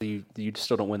you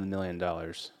still don't win the $1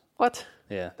 million. What?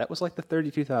 Yeah, that was like the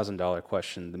 $32,000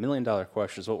 question. The $1 million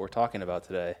question is what we're talking about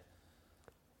today.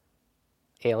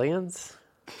 Aliens?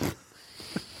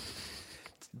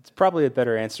 It's probably a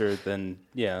better answer than,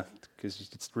 because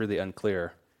it's really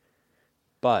unclear.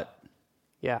 But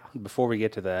Yeah. before we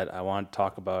get to that, I want to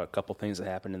talk about a couple things that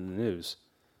happened in the news.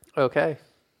 Okay.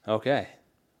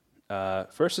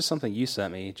 First is something you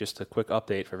sent me, just a quick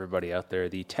update for everybody out there.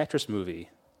 The Tetris movie.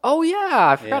 Oh,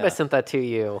 yeah. I forgot Yeah. I sent that to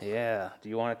you. Yeah. Do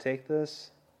you want to take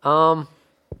this?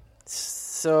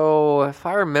 So if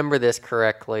I remember this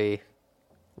correctly,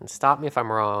 and stop me if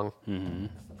I'm wrong. Mm-hmm.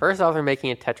 First off, they're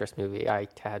making a Tetris movie. I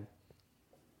had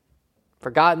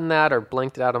forgotten that or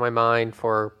blanked it out of my mind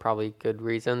for probably good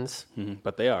reasons. Mm-hmm.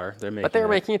 But they are. They're making But they were it.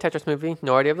 making a Tetris movie.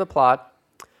 No idea of the plot.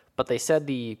 But they said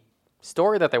the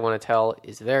story that they want to tell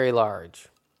is very large.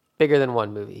 Bigger than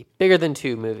one movie. Bigger than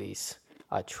two movies.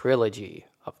 A trilogy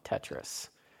of Tetris.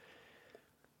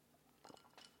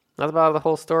 That's about the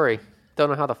whole story. Don't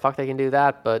know how the fuck they can do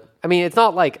that, but I mean, it's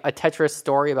not like a Tetris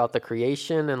story about the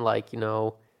creation and like,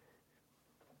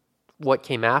 what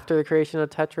came after the creation of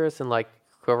Tetris and like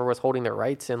whoever was holding their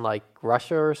rights in like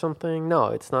Russia or something. No,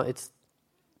 it's not. It's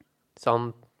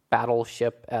some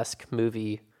battleship-esque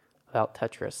movie about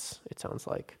Tetris, it sounds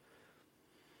like.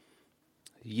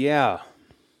 Yeah.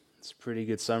 It's a pretty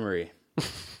good summary.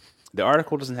 The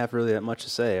article doesn't have really that much to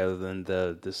say other than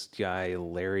this guy,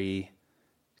 Larry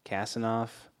Kasanoff,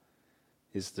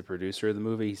 is the producer of the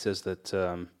movie. He says that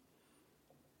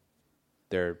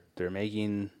they're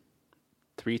making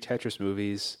 3 Tetris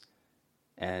movies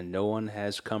and no one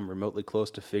has come remotely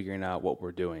close to figuring out what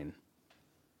we're doing.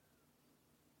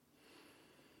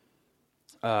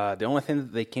 The only thing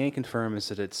that they can confirm is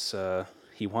that it's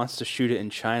he wants to shoot it in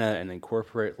China and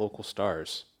incorporate local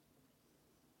stars,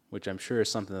 which I'm sure is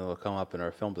something that will come up in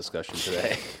our film discussion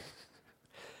today.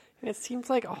 It seems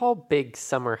like all big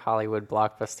summer Hollywood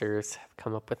blockbusters have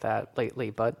come up with that lately,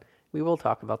 but we will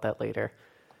talk about that later.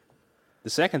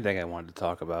 The second thing I wanted to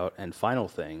talk about, and final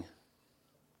thing,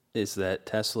 is that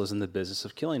Tesla's in the business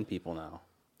of killing people now.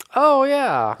 Oh,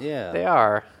 yeah. Yeah. They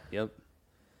are. Yep.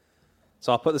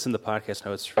 So I'll put this in the podcast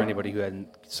notes for anybody who hadn't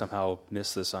somehow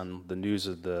missed this on the news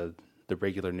of the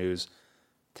regular news.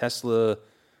 Tesla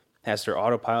has their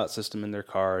autopilot system in their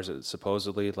cars. It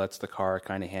supposedly lets the car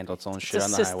kind of handle its own shit on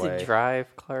the highway. Assisted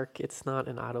drive, Clark. It's not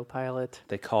an autopilot.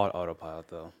 They call it autopilot,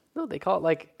 though. No, they call it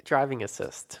like driving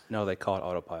assist. No, they call it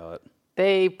autopilot.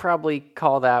 They probably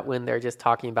call that when they're just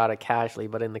talking about it casually,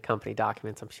 but in the company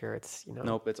documents, I'm sure it's,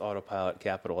 Nope, it's autopilot,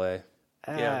 capital A.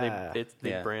 Yeah, they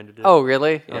Yeah. branded it. Oh,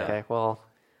 really? Yeah. Okay, well,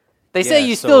 they say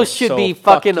you still should be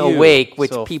fuck fucking you. awake,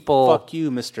 which So people, fuck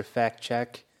you, Mr. Fact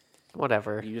Check.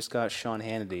 whatever. You just got Sean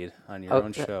Hannity on your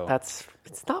own show. It's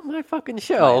not my fucking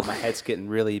show. My head's getting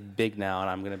really big now, and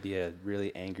I'm going to be a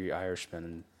really angry Irishman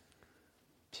and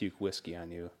puke whiskey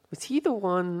on you. Was he the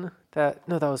one that,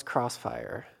 no, that was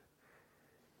Crossfire.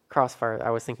 Crossfire,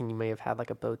 I was thinking you may have had like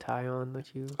a bow tie on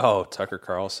that you, Oh, Tucker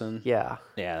Carlson? yeah.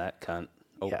 Yeah, that cunt.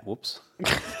 Oh, Yeah. whoops.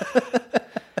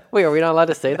 Wait, are we not allowed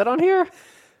to say that on here?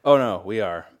 Oh, no, we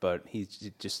are. But he's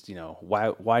just,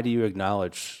 why do you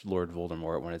acknowledge Lord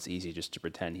Voldemort when it's easy just to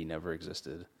pretend he never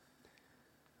existed?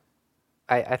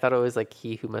 I thought it was like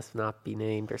he who must not be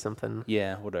named or something.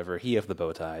 Yeah, whatever. He of the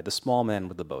bow tie. The small man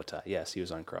with the bow tie. Yes, he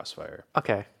was on Crossfire.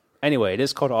 Okay. Anyway, it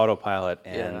is called autopilot,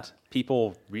 and Yeah.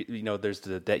 people, there's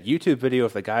that YouTube video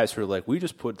of the guys who are like, we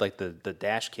just put like the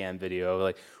dash cam video,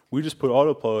 like we just put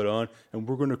autopilot on, and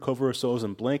we're going to cover ourselves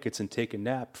in blankets and take a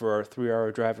nap for our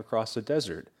 3-hour drive across the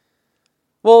desert.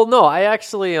 Well, no, I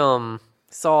actually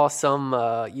saw some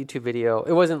YouTube video.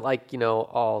 It wasn't like,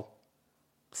 all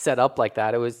set up like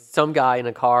that. It was some guy in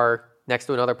a car next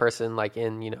to another person, like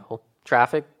in,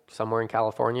 traffic somewhere in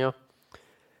California.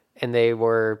 And they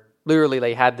were literally,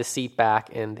 they had the seat back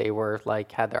and they were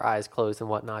like, had their eyes closed and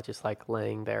whatnot, just like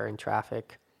laying there in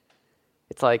traffic.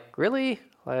 It's like, really?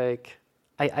 Like,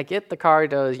 I get the car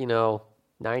does,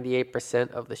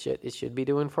 98% of the shit it should be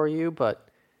doing for you, but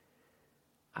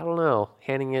I don't know,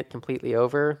 handing it completely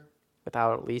over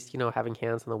without at least, having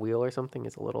hands on the wheel or something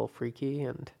is a little freaky.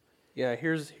 And Yeah,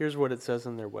 here's what it says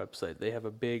on their website. They have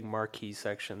a big marquee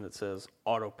section that says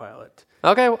autopilot.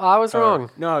 okay, well, I was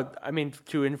wrong. No, I mean,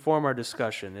 to inform our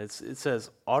discussion, it says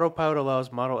autopilot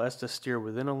allows Model S to steer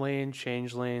within a lane,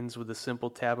 change lanes with a simple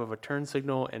tap of a turn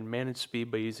signal, and manage speed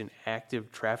by using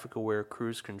active traffic-aware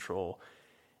cruise control.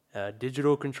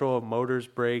 Digital control of motors,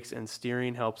 brakes, and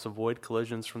steering helps avoid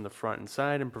collisions from the front and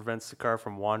side and prevents the car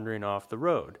from wandering off the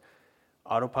road.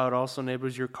 Autopilot also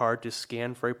enables your car to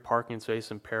scan for a parking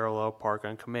space and parallel park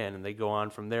on command, and they go on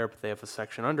from there, but they have a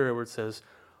section under it where it says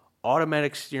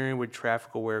automatic steering with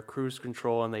traffic-aware cruise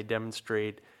control, and they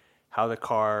demonstrate how the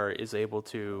car is able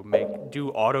to do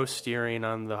auto steering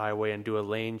on the highway and do a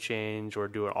lane change or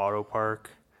do an auto park,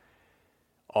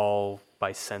 all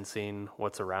by sensing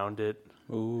what's around it.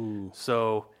 Ooh.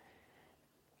 So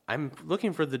I'm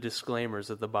looking for the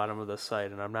disclaimers at the bottom of the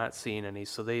site, and I'm not seeing any.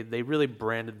 So they really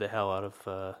branded the hell out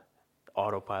of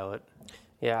Autopilot.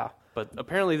 Yeah. But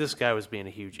apparently this guy was being a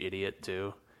huge idiot,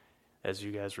 too, as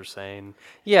you guys were saying.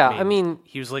 Yeah, I mean...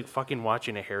 He was like fucking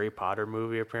watching a Harry Potter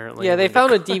movie, apparently. Yeah, they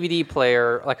found a DVD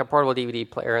player, like a portable DVD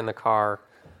player in the car.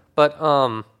 But,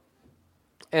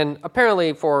 and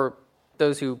apparently for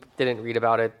those who didn't read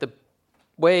about it, the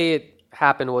way it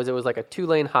happened was it was like a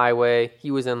 2-lane highway.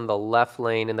 He was in the left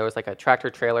lane, and there was like a tractor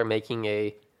trailer making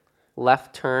a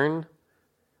left turn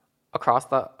across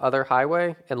the other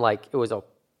highway. And like it was a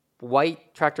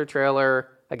white tractor trailer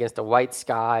against a white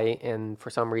sky, and for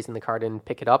some reason the car didn't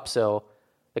pick it up, so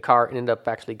the car ended up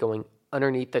actually going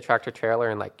underneath the tractor trailer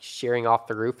and like shearing off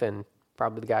the roof and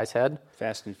probably the guy's head.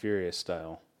 Fast and Furious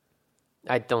style.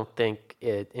 I don't think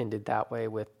it ended that way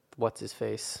with what's his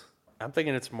face. I'm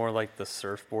thinking it's more like the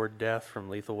surfboard death from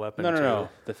Lethal Weapon. No.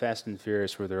 The Fast and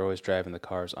Furious where they're always driving the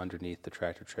cars underneath the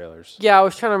tractor trailers. Yeah, I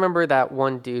was trying to remember that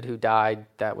one dude who died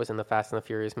that was in the Fast and the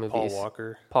Furious movies.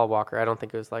 Paul Walker. I don't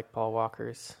think it was like Paul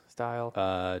Walker's style.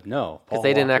 No. Because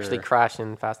they didn't actually crash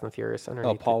in Fast and the Furious underneath.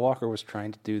 Oh, Paul Walker was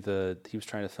trying to he was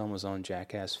trying to film his own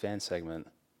Jackass fan segment.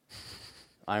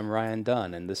 I'm Ryan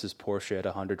Dunn, and this is Porsche at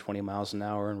 120 miles an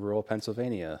hour in rural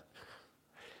Pennsylvania.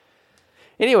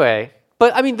 Anyway,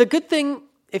 but I mean, the good thing,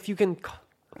 if you can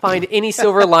find any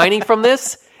silver lining from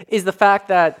this, is the fact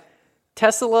that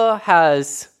Tesla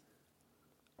has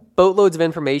boatloads of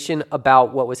information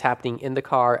about what was happening in the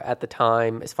car at the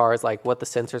time, as far as like what the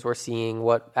sensors were seeing,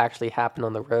 what actually happened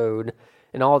on the road,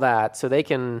 and all that. So they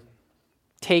can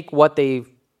take what they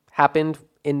happened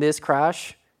in this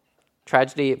crash,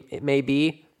 tragedy it may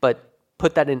be, but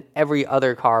put that in every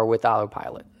other car with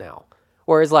autopilot now.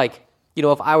 Whereas like, you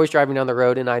know, if I was driving down the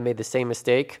road and I made the same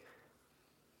mistake,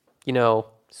 you know,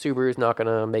 Subaru's not going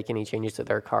to make any changes to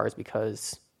their cars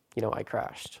because, you know, I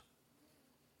crashed.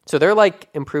 So they're like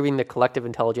improving the collective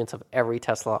intelligence of every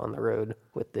Tesla on the road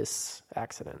with this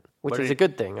accident, which is a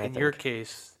good thing, I think. In your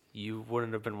case, you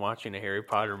wouldn't have been watching a Harry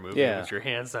Potter movie with your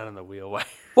hands down on the wheel.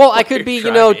 Well, I could be,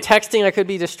 you know, texting. I could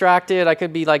be distracted. I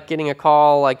could be like getting a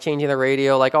call, like changing the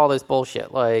radio, like all this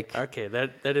bullshit. Like, okay,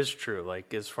 that is true.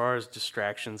 Like as far as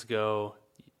distractions go,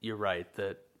 you're right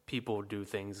that people do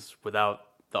things without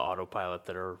the autopilot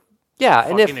that are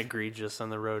fucking egregious on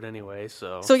the road anyway.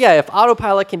 So yeah, if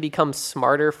autopilot can become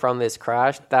smarter from this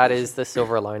crash, that is the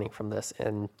silver lining from this.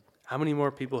 And how many more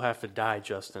people have to die,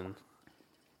 Justin?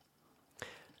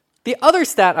 The other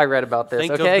stat I read about this,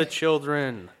 Think of the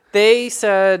children. They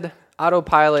said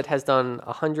autopilot has done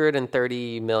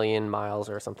 130 million miles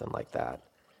or something like that.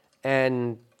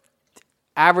 And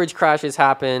average crashes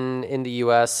happen in the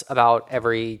U.S. about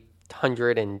every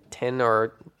 110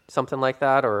 or something like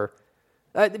that. Or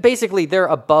basically, they're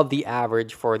above the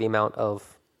average for the amount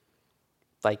of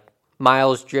like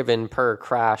miles driven per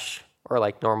crash or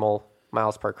like normal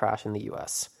miles per crash in the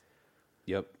U.S.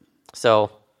 Yep.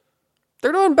 So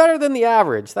they're doing better than the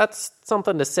average. That's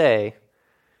something to say,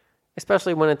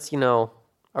 especially when it's, you know,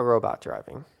 a robot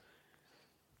driving.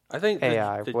 I think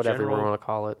AI, whatever you want to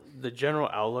call it. The general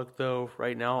outlook, though,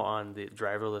 right now on the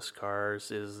driverless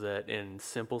cars is that in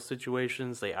simple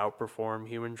situations, they outperform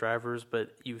human drivers,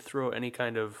 but you throw any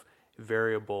kind of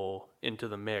variable into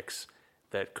the mix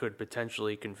that could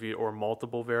potentially confuse, or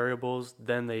multiple variables,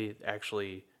 then they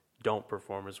actually don't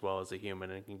perform as well as a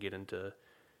human and can get into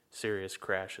serious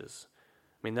crashes.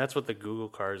 I mean, that's what the Google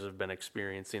cars have been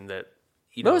experiencing, that,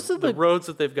 you know, the roads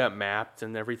that they've got mapped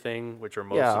and everything, which are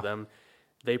most of them,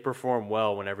 they perform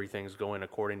well when everything's going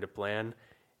according to plan.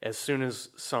 As soon as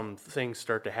some things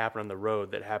start to happen on the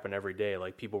road that happen every day,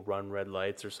 like people run red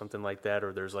lights or something like that,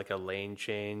 or there's like a lane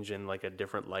change and like a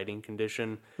different lighting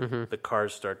condition, the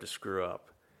cars start to screw up.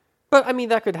 But, I mean,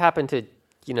 that could happen to,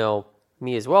 you know,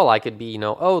 me as well. I could be, you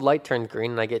know, light turned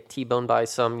green and I get T-boned by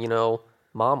some, you know,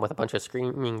 mom with a bunch of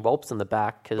screaming whelps in the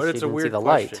back because she didn't see the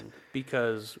light.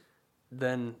 Because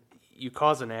then you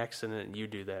cause an accident and you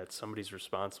do that, somebody's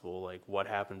responsible. Like, what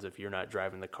happens if you're not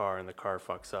driving the car and the car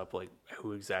fucks up? Like,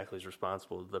 who exactly is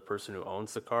responsible? The person who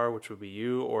owns the car, which would be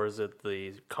you, or is it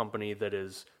the company that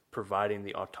is providing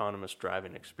the autonomous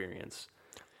driving experience?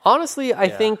 Honestly, I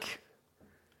think,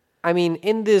 I mean,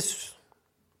 in this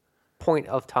point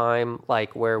of time,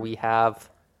 like where we have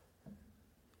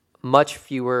much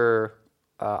fewer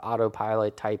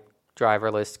autopilot type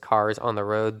driverless cars on the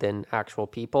road than actual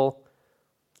people,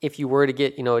 if you were to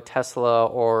get, a Tesla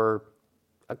or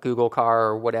a Google car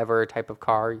or whatever type of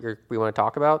car we want to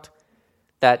talk about,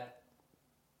 that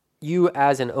you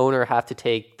as an owner have to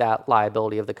take that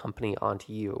liability of the company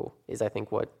onto you is, I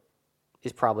think, what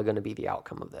is probably going to be the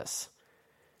outcome of this.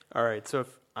 All right, so if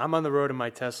I'm on the road in my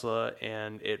Tesla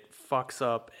and it fucks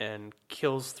up and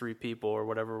kills 3 people or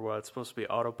whatever, it's supposed to be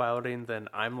autopiloting, then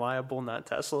I'm liable, not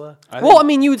Tesla?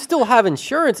 You would still have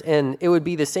insurance, and it would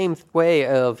be the same way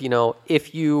of,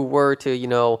 if you were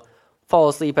to, fall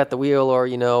asleep at the wheel or,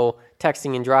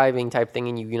 texting and driving type thing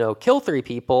and you, kill 3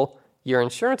 people, your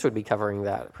insurance would be covering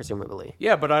that, presumably.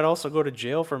 Yeah, but I'd also go to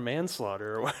jail for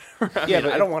manslaughter or whatever.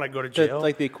 I don't want to go to jail.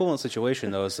 The equivalent situation,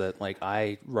 though, is that,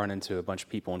 I run into a bunch of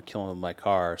people and kill them with my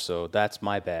car, so that's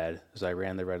my bad, because I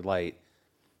ran the red light.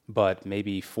 But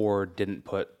maybe Ford didn't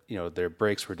put, their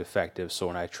brakes were defective, so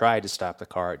when I tried to stop the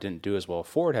car, it didn't do as well.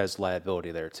 Ford has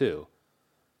liability there, too.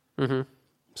 Mm-hmm.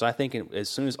 So I think as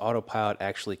soon as autopilot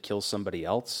actually kills somebody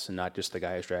else, and not just the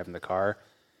guy who's driving the car,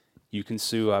 you can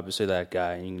sue, obviously, that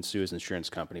guy, and you can sue his insurance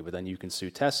company, but then you can sue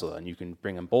Tesla, and you can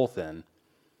bring them both in.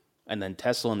 And then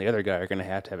Tesla and the other guy are going to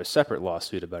have a separate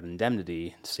lawsuit about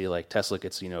indemnity. See, Tesla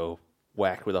gets,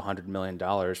 whacked with $100 million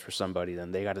for somebody,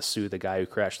 then they got to sue the guy who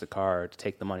crashed the car to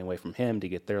take the money away from him to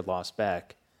get their loss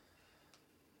back.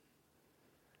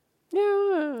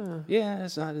 Yeah,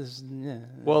 it's not as... Yeah.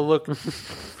 Well, look,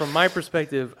 from my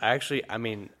perspective, I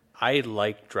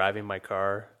like driving my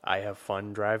car. I have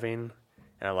fun driving.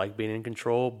 And I like being in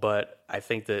control, but I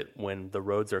think that when the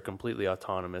roads are completely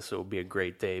autonomous, it will be a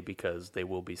great day because they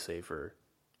will be safer.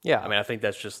 Yeah. I think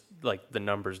that's just, the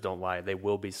numbers don't lie. They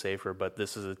will be safer, but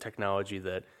this is a technology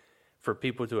that, for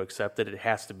people to accept it, it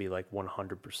has to be,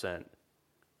 100%.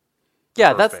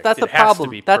 Yeah, perfect. that's the It has to problem.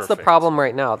 be That's the perfect. problem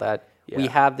right now, that we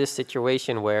Yeah. have this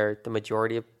situation where the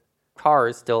majority of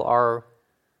cars still are,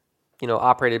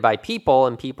 operated by people,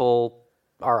 and people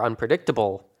are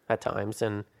unpredictable at times,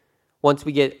 and once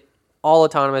we get all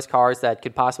autonomous cars that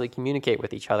could possibly communicate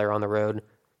with each other on the road,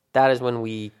 that is when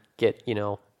we get,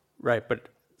 Right, but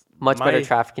much better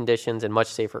traffic conditions and much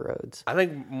safer roads. I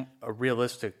think a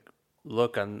realistic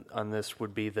look on this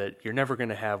would be that you're never going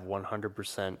to have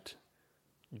 100%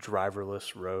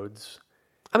 driverless roads.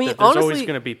 That there's honestly, always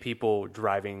going to be people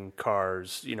driving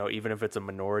cars, even if it's a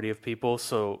minority of people.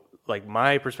 So,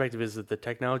 my perspective is that the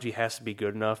technology has to be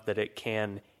good enough that it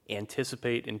can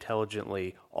anticipate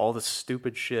intelligently all the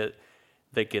stupid shit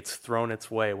that gets thrown its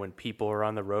way when people are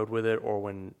on the road with it, or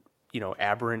when,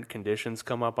 aberrant conditions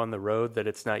come up on the road that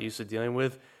it's not used to dealing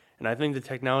with. And I think the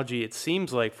technology, it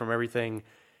seems like from everything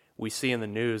we see in the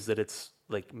news, that it's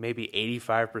maybe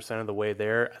 85% of the way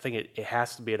there. I think it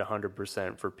has to be at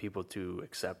 100% for people to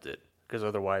accept it, because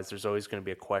otherwise there's always going to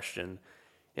be a question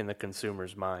in the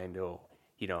consumer's mind,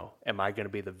 am I going to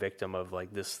be the victim of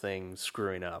this thing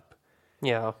screwing up?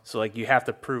 yeah. So you have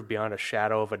to prove beyond a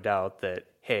shadow of a doubt that,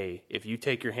 hey, if you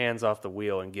take your hands off the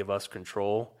wheel and give us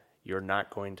control, you're not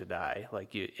going to die.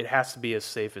 It has to be as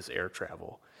safe as air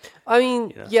travel.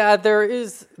 Yeah, there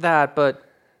is that, but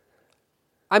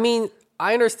I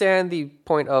understand the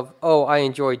point of, I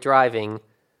enjoy driving,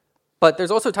 but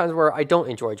there's also times where I don't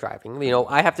enjoy driving.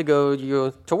 I have to go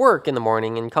to work in the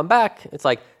morning and come back. It's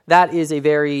that is a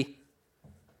very,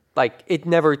 it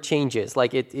never changes.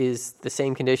 It is the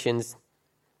same conditions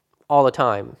all the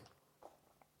time.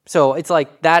 So it's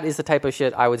that is the type of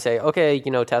shit I would say, okay,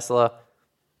 Tesla,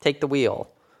 take the wheel.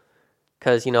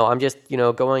 Because, I'm just,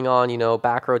 going on,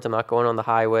 back roads. I'm not going on the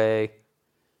highway.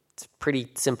 It's a pretty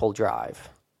simple drive.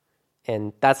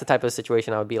 And that's the type of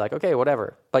situation I would be okay,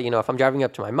 whatever. But, if I'm driving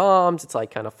up to my mom's, it's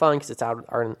kind of fun because it's out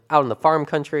in the farm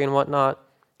country and whatnot.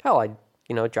 Hell, I'd,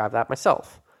 drive that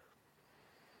myself.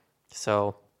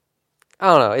 So, I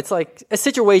don't know. It's a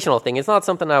situational thing. It's not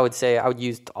something I would say I would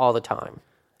use all the time.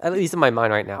 At least in my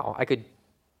mind right now.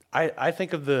 I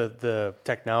think of the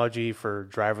technology for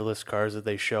driverless cars that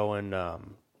they show in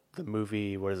the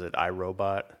movie, what is it,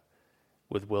 iRobot,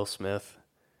 with Will Smith,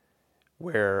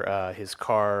 where his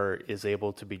car is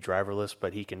able to be driverless,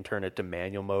 but he can turn it to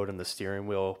manual mode and the steering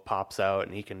wheel pops out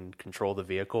and he can control the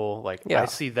vehicle. I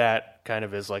see that kind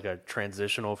of as a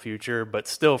transitional future, but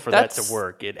still for that to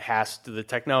work, the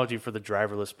technology for the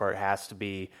driverless part has to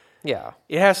be... Yeah.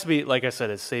 It has to be, like I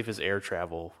said, as safe as air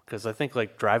travel. Because I think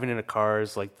driving in a car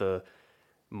is the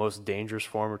most dangerous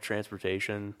form of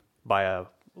transportation by a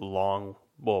long,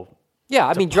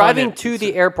 yeah, driving to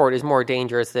the airport is more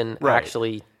dangerous than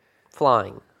actually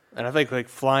flying. And I think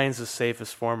flying is the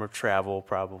safest form of travel,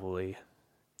 probably.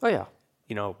 Oh yeah.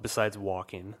 Besides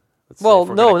walking. Well,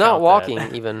 no, not walking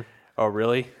even. Oh,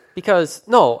 really? Because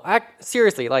no,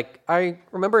 seriously, like I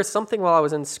remember something while I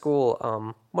was in school.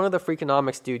 One of the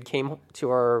Freakonomics dude came to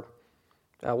our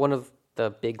one of the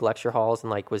big lecture halls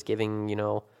and like was giving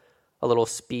a little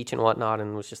speech and whatnot,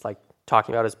 and was just like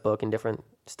talking about his book and different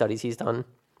studies he's done.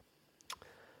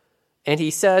 And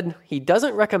he said he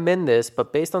doesn't recommend this,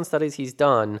 but based on studies he's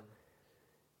done,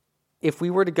 if we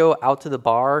were to go out to the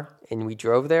bar and we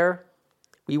drove there,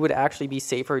 we would actually be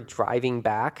safer driving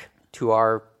back to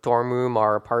our dorm room,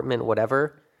 our apartment,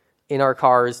 whatever, in our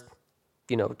cars,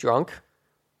 drunk,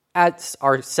 as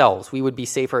ourselves. We would be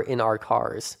safer in our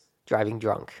cars driving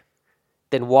drunk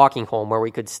than walking home, where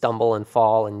we could stumble and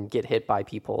fall and get hit by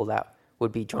people that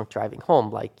would be drunk driving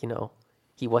home, like,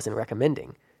 he wasn't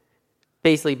recommending.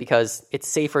 Basically because it's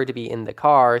safer to be in the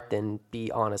car than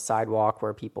be on a sidewalk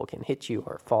where people can hit you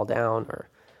or fall down or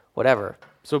whatever.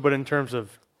 So, but in terms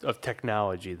of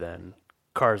technology, then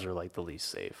cars are like the least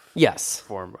safe. Yes.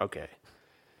 Form. Okay.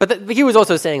 But he was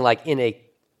also saying like in a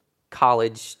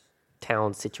college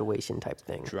town situation type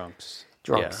thing. Drunks.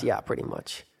 Yeah, pretty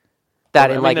much.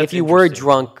 That, and like if you were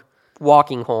drunk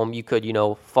walking home, you could,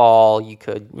 fall, you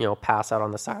could, pass out on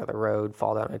the side of the road,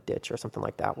 fall down a ditch or something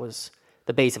like that was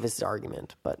the base of his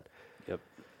argument. But yep.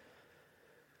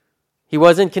 He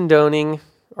wasn't condoning,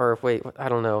 or wait, I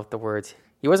don't know the words.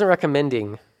 He wasn't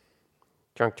recommending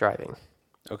drunk driving.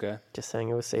 Okay. Just saying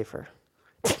it was safer.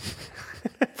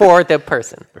 For the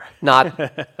person, not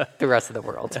the rest of the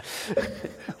world.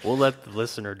 We'll let the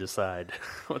listener decide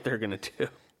what they're going to do.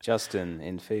 Justin,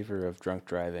 in favor of drunk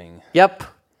driving. Yep.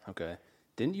 Okay.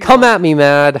 Didn't you Come at me,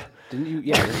 Mad. Didn't you?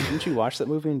 Yeah. Didn't you watch that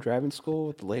movie in driving school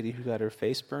with the lady who got her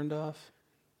face burned off?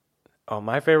 Oh,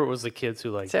 my favorite was the kids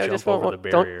who jump over the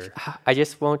barrier. I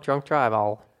just won't drunk drive.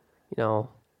 I'll,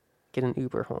 get an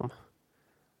Uber home.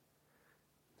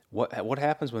 What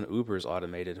happens when Uber's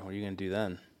automated? What are you going to do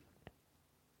then?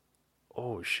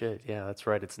 Oh shit! Yeah, that's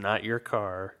right. It's not your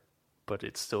car, but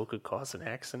it still could cause an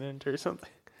accident or something.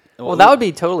 Well, that would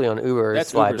be totally on Uber's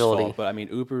that's liability. Uber's fault, but I mean,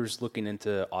 Uber's looking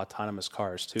into autonomous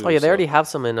cars too. Oh yeah, they already have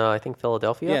some in I think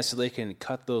Philadelphia. Yeah, so they can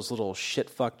cut those little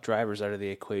shit-fuck drivers out of the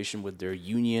equation with their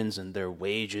unions and their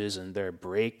wages and their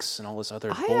brakes and all this other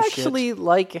bullshit. I actually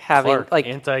like having Clark,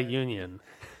 anti-union.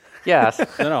 Yes.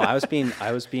 No, I was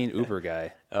being Uber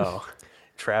guy. Oh.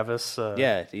 Travis.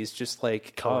 Yeah, he's just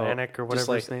like Kalanick or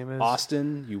whatever his name is.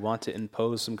 Austin, you want to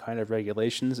impose some kind of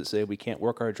regulations that say we can't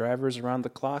work our drivers around the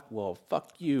clock? Well,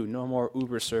 fuck you. No more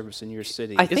Uber service in your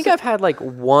city. I think I've had like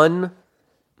one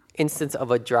instance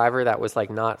of a driver that was like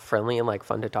not friendly and like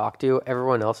fun to talk to.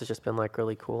 Everyone else has just been like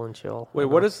really cool and chill. Wait,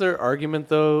 what is their argument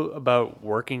though about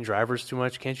working drivers too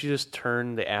much? Can't you just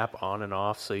turn the app on and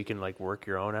off so you can like work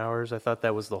your own hours? I thought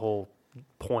that was the whole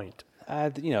point.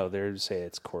 They say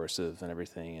it's coercive and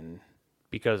everything, and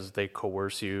because they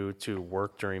coerce you to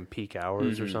work during peak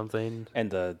hours or something.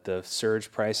 And the surge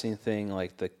pricing thing,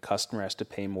 like the customer has to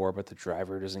pay more, but the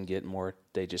driver doesn't get more.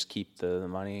 They just keep the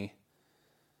money.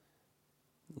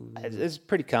 It's a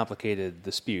pretty complicated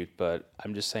dispute, but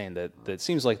I'm just saying that it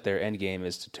seems like their end game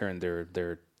is to turn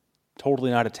their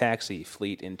totally not a taxi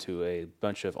fleet into a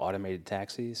bunch of automated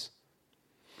taxis.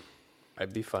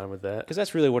 I'd be fine with that. Because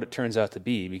that's really what it turns out to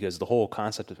be, because the whole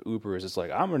concept of Uber is it's like,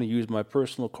 I'm going to use my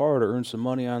personal car to earn some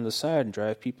money on the side and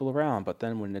drive people around. But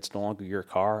then when it's no longer your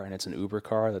car and it's an Uber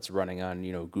car that's running on,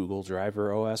 Google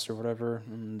Driver OS or whatever,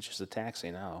 it's just a taxi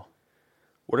now.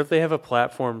 What if they have a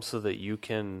platform so that you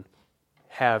can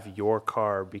have your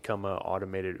car become an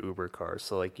automated Uber car?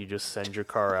 So like you just send your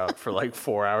car out for like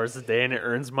 4 hours a day and it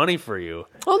earns money for you.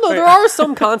 Well, no, there are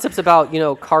some concepts about,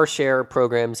 car share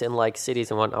programs in like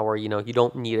cities and whatnot where, you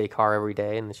don't need a car every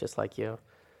day. And it's just like you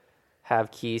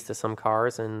have keys to some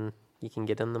cars and you can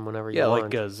get in them whenever you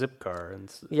want. Yeah, like a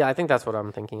Zipcar. Yeah, I think that's what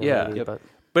I'm thinking of. Yeah. Maybe,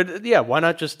 But yeah, why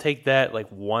not just take that like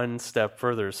one step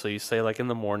further? So you say like in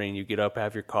the morning you get up,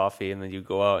 have your coffee, and then you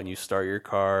go out and you start your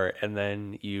car, and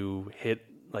then you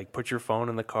put your phone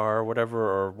in the car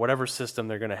or whatever system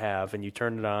they're going to have, and you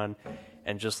turn it on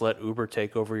and just let Uber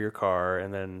take over your car,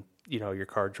 and then, your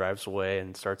car drives away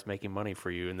and starts making money for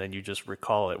you, and then you just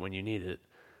recall it when you need it.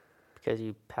 Because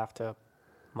you have to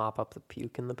mop up the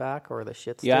puke in the back or the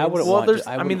shit stains? Yeah, I wouldn't want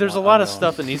there's a lot of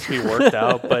stuff that needs to be worked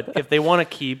out, but if they want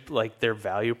to keep like their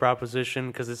value proposition,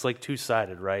 because it's like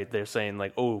two-sided, right? They're saying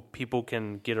like, oh, people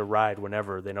can get a ride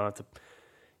whenever. They don't have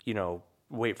to,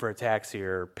 wait for a taxi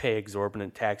or pay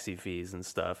exorbitant taxi fees and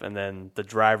stuff, and then the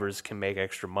drivers can make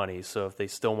extra money. So if they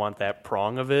still want that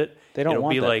prong of it, they don't it'll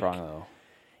want be that like, prong though.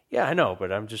 Yeah, I know,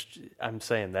 but I'm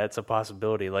saying that's a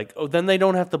possibility. Like, oh, then they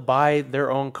don't have to buy their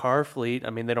own car fleet. I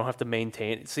mean, they don't have to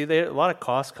maintain it. See, a lot of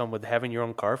costs come with having your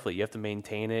own car fleet. You have to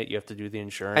maintain it. You have to do the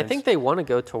insurance. I think they want to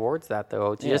go towards that,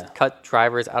 though, to Yeah. just cut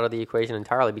drivers out of the equation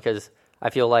entirely, because I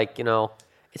feel like,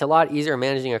 it's a lot easier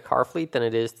managing a car fleet than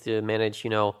it is to manage,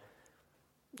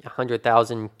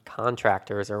 100,000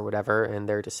 contractors or whatever and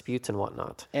their disputes and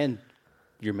whatnot. And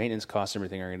your maintenance costs and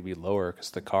everything are going to be lower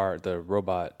because the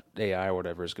robot AI or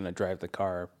whatever is going to drive the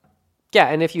car. Yeah,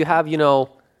 and if you have,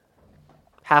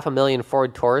 500,000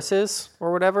 Ford Tauruses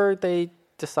or whatever they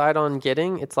decide on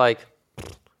getting, it's like,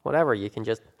 whatever, you can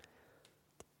just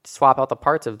swap out the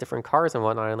parts of different cars and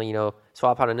whatnot, and,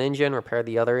 swap out an engine, repair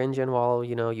the other engine while,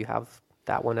 you have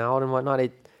that one out and whatnot.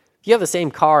 If you have the same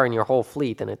car in your whole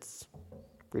fleet, then it's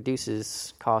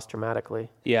reduces cost dramatically.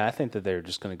 Yeah, I think that they're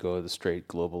just going to go the straight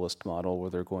globalist model where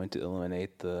they're going to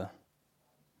eliminate the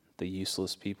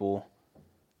useless people.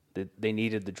 They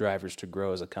needed the drivers to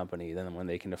grow as a company. Then when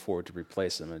they can afford to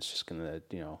replace them, it's just going to,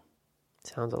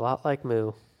 Sounds a lot like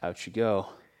Moo. out you go.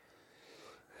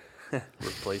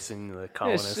 replacing the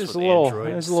colonists There's with a little,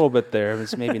 androids. there's a little bit there.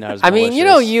 It's maybe not as I mean,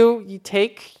 malicious. you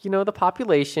take, the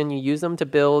population, you use them to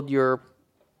build your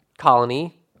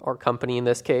colony or company in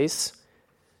this case.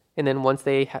 And then once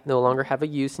they no longer have a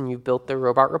use and you've built their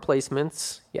robot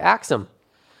replacements, you axe them.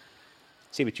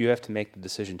 See, but you have to make the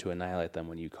decision to annihilate them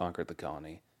when you conquer the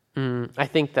colony. I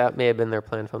think that may have been their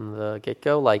plan from the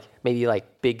get-go, like maybe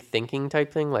like big thinking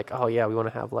type thing, like, oh yeah, we want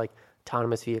to have like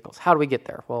autonomous vehicles. How do we get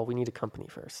there? Well, we need a company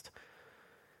first.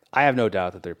 I have no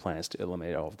doubt that their plan is to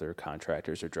eliminate all of their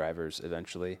contractors or drivers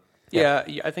eventually. Yeah,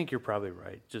 I think you're probably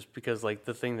right. Just because, like,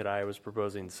 the thing that I was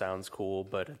proposing sounds cool,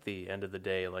 but at the end of the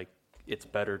day, like, it's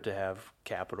better to have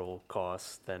capital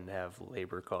costs than have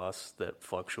labor costs that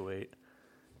fluctuate.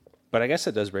 But I guess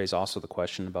it does raise also the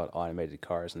question about automated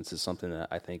cars, and this is something that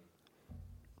I think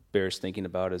bears thinking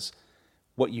about, is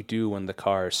what you do when the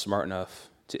car is smart enough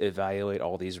to evaluate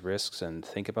all these risks and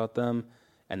think about them,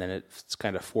 and then it's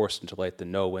kind of forced into like the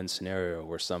no-win scenario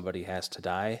where somebody has to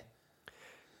die.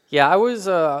 Yeah, I was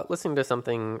listening to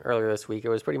something earlier this week. It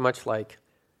was pretty much like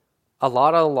a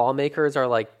lot of lawmakers are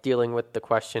like dealing with the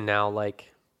question now,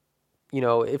 like,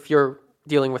 if you're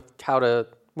dealing with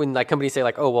when like companies say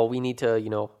like, oh, well, we need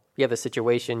to, we have the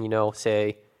situation,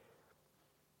 say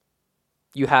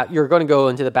you're going to go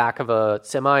into the back of a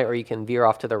semi or you can veer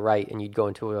off to the right and you'd go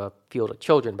into a field of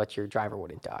children, but your driver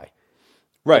wouldn't die.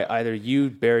 Right. Either you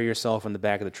bury yourself in the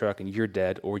back of the truck and you're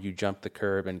dead, or you jump the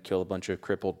curb and kill a bunch of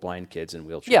crippled blind kids in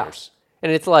wheelchairs. Yeah.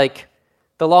 And it's like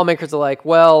the lawmakers are like,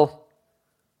 well,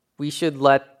 we should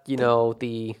let,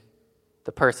 the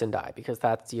person die because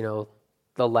that's,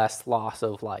 the less loss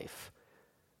of life.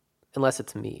 Unless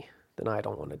it's me, then I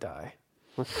don't want to die.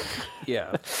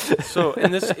 Yeah. So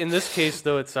in this case,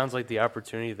 though, it sounds like the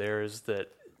opportunity there is that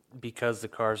because the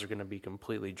cars are going to be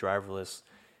completely driverless,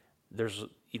 there's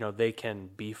they can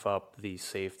beef up the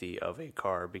safety of a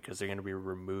car because they're going to be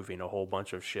removing a whole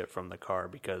bunch of shit from the car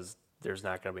because there's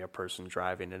not going to be a person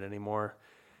driving it anymore.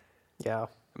 Yeah.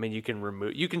 I mean, you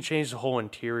can change the whole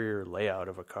interior layout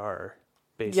of a car.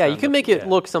 Yeah, you can make it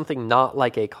look something not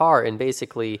like a car and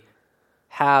basically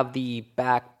have the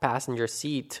back passenger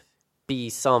seat be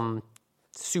some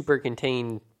super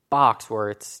contained box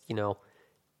where it's,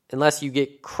 unless you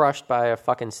get crushed by a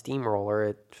fucking steamroller,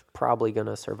 it's probably going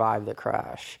to survive the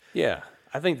crash. Yeah.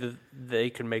 I think that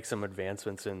they can make some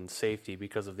advancements in safety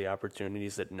because of the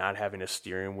opportunities that not having a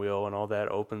steering wheel and all that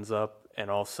opens up.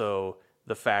 And also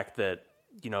the fact that,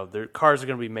 their cars are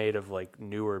going to be made of like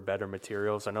newer, better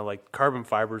materials. I know like carbon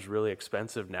fiber is really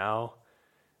expensive now,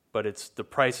 but the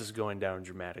price is going down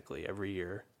dramatically every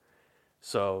year.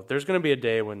 So there's going to be a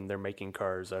day when they're making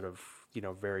cars out of,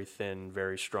 very thin,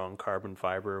 very strong carbon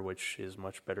fiber, which is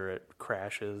much better at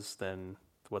crashes than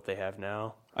what they have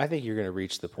now. I think you're going to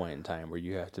reach the point in time where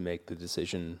you have to make the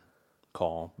decision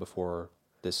call before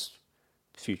this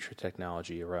future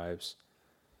technology arrives.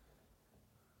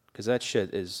 Because that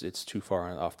shit it's too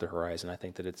far off the horizon. I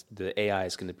think that the AI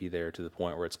is going to be there to the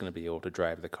point where it's going to be able to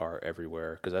drive the car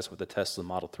everywhere, because that's what the Tesla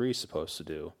Model 3 is supposed to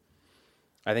do.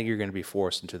 I think you're going to be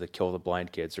forced into the kill the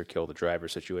blind kids or kill the driver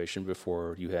situation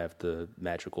before you have the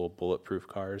magical bulletproof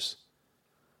cars.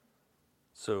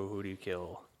 So who do you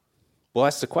kill? Well,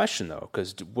 that's the question, though,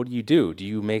 because what do? Do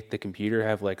you make the computer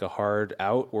have like a hard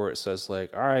out where it says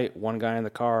like, all right, one guy in the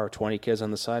car, 20 kids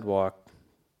on the sidewalk,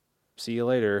 see you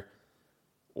later?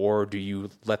 Or do you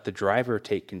let the driver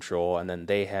take control and then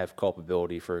they have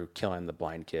culpability for killing the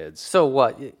blind kids? So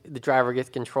what? The driver gets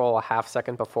control a half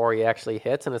second before he actually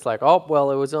hits, and it's like, oh, well,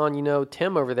 it was on,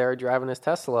 Tim over there driving his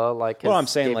Tesla. Like, Well, I'm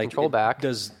saying, gave like, control back.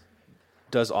 Does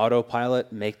does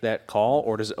autopilot make that call,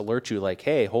 or does it alert you like,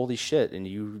 hey, holy shit, and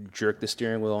you jerk the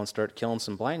steering wheel and start killing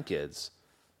some blind kids?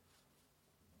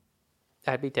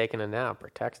 I'd be taking a nap or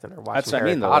texting or watching That's what I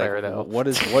Harry mean, though. Potter, Like, though. what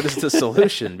is the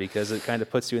solution? Because it kind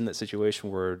of puts you in that situation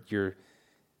where you're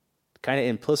kind of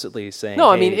implicitly saying, No,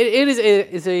 I hey, mean, it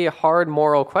is a hard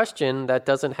moral question that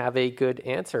doesn't have a good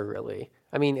answer, really.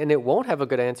 I mean, and it won't have a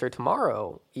good answer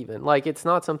tomorrow, even. Like, it's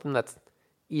not something that's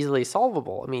easily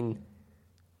solvable. I mean,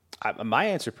 my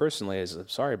answer personally is, I'm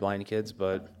sorry, blind kids,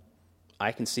 but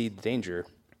I can see the danger.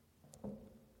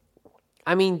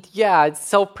 Yeah,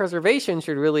 self-preservation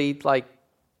should really, like,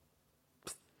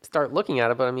 start looking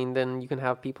at it. But, I mean, then you can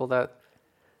have people that,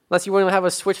 unless you want to have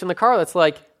a switch in the car that's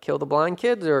like, kill the blind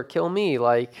kids or kill me,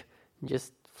 like,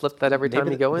 just flip that every time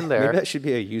you go in there. Maybe that should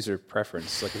be a user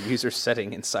preference, like a user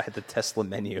setting inside the Tesla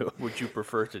menu. Would you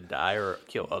prefer to die or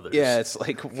kill others? Yeah, it's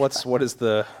like, what is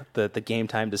the game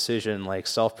time decision, like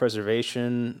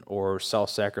self-preservation or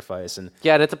self-sacrifice? And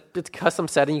Yeah, and it's a custom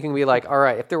setting. You can be like, all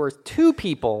right, if there were 2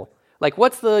 people, like,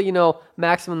 what's the,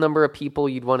 maximum number of people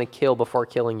you'd want to kill before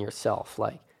killing yourself?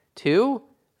 Like, 2?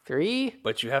 3?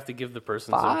 But you have to give the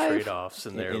person 5? some trade-offs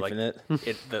in there.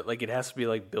 Infinite. Like it has to be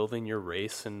like building your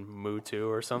race in Mu2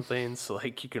 or something. So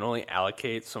like you can only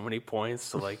allocate so many points.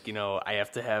 So like, I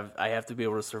have to be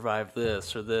able to survive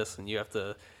this or this, and you have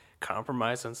to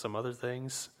compromise on some other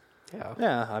things. Yeah.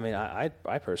 yeah, I mean, I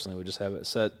personally would just have it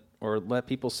set, or let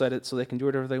people set it so they can do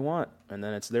whatever they want, and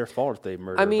then it's their fault if they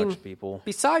murder a bunch of people.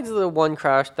 Besides the one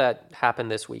crash that happened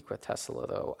this week with Tesla,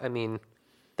 though, I mean,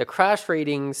 the crash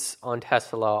ratings on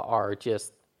Tesla are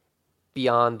just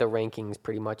beyond the rankings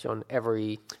pretty much on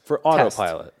every For test.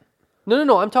 autopilot.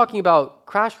 No. I'm talking about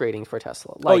crash ratings for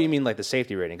Tesla. Like, Oh, you mean like the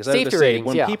safety rating? Because I have to Safety say, ratings,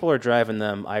 when yeah. people are driving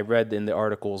them, I read in the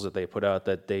articles that they put out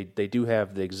that they do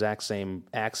have the exact same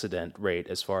accident rate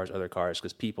as far as other cars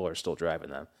because people are still driving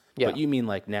them. Yeah. But you mean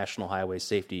like national highway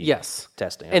safety Yes.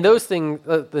 testing. And those things,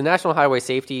 the national highway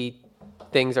safety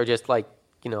things are just like,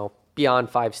 beyond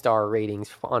 5-star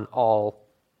ratings on all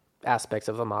aspects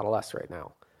of the Model S right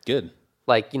now. Good.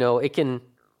 Like,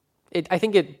 I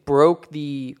think it broke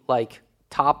the, like,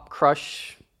 top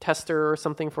crush tester or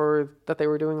something that they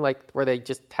were doing, like, where they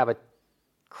just have a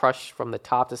crush from the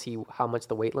top to see how much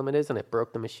the weight limit is, and it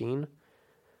broke the machine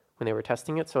when they were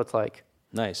testing it. So it's like,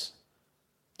 Nice.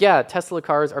 yeah, Tesla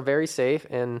cars are very safe,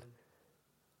 and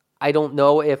I don't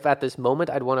know if at this moment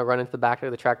I'd want to run into the back of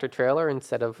the tractor trailer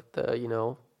instead of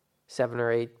the, 7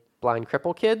 or 8 blind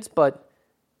cripple kids. But,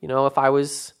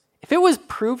 if it was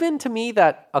proven to me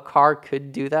that a car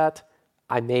could do that,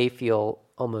 I may feel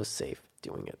almost safe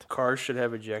doing it. Cars should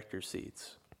have ejector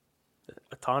seats.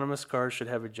 Autonomous cars should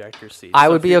have ejector seats. I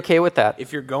So would if be you're- okay with that.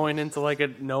 If you're going into like a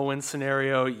no-win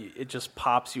scenario, it just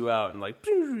pops you out and like.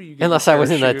 You get Unless your I was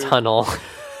in a parachute. tunnel.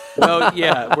 Well,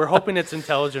 yeah, we're hoping it's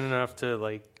intelligent enough to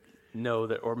like know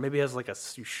that, or maybe it has like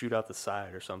you shoot out the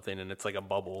side or something, and it's like a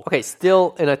bubble. Okay,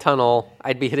 still in a tunnel,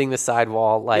 I'd be hitting the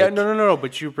sidewall. Like, Yeah, no.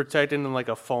 But you're protected in like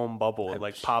a foam bubble. It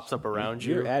like pops up around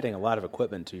You're you. adding a lot of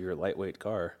equipment to your lightweight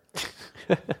car.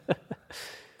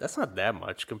 That's not that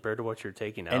much compared to what you're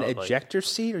taking out. An like, ejector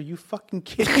seat? Are you fucking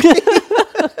kidding me?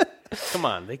 come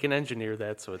on, they can engineer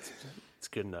that so it's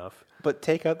good enough. But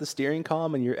take out the steering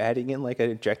column and you're adding in like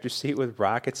an ejector seat with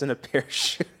rockets and a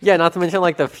parachute. yeah, not to mention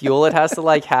like the fuel it has to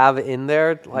like have in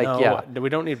there. Like, No, yeah. we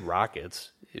don't need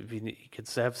rockets. You could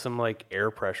have some like air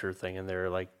pressure thing in there.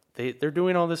 Like they're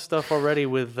doing all this stuff already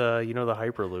with the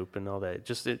Hyperloop and all that.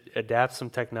 Just adapt some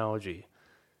technology.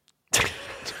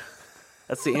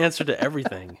 That's the answer to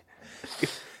everything.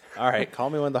 All right, call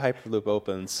me when the Hyperloop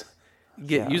opens.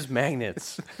 Use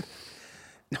magnets.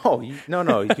 No. You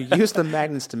use the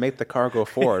magnets to make the car go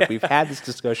forward. We've had this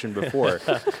discussion before.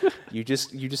 You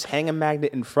just hang a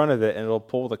magnet in front of it and it'll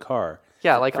pull the car.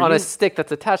 Yeah, like For on you- a stick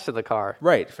that's attached to the car.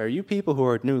 Right. For you people who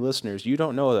are new listeners, you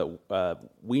don't know that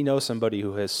we know somebody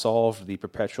who has solved the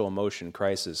perpetual motion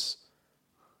crisis.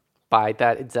 By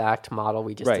that exact model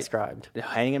we just Right. described.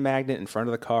 Hang a magnet in front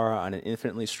of the car on an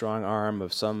infinitely strong arm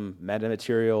of some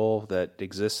metamaterial that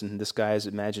exists in this guy's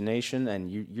imagination, and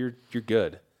you're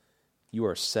good. You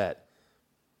are set.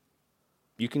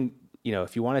 You can,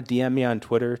 if you want to DM me on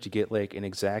Twitter to get like an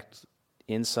exact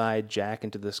inside jack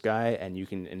into the sky, and you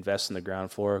can invest in the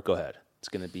ground floor, go ahead. It's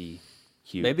going to be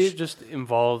huge. Maybe it just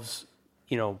involves,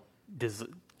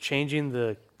 changing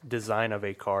the design of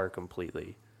a car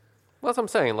completely. Well, that's what I'm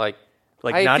saying. Like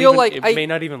Like I not feel even, like it I may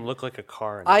not even look like a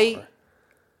car anymore.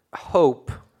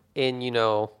 hope in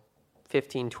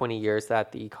 15, 20 years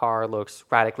that the car looks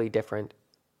radically different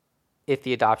if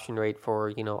the adoption rate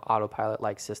for autopilot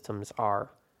like systems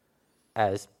are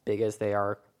as big as they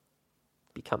are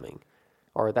becoming.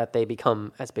 or that they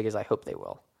become as big as I hope they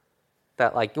will.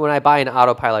 That like when I buy an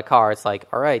autopilot car, it's like,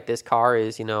 all right, this car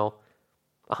is, 100%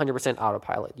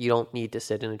 autopilot. You don't need to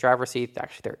sit in a driver's seat.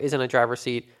 Actually, there isn't a driver's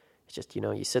seat. It's just,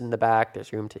 you sit in the back.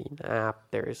 There's room to nap.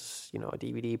 There's, a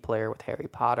DVD player with Harry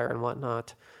Potter and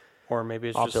whatnot. Or maybe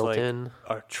it's all just built like in.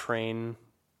 a train.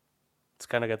 It's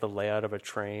kind of got the layout of a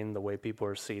train, the way people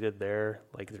are seated there.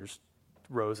 Like there's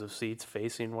rows of seats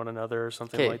facing one another or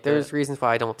something like there's that. reasons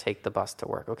why I don't take the bus to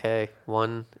work, okay?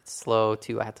 1, it's slow.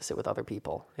 2, I have to sit with other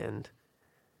people. And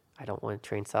I don't want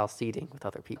train-style seating with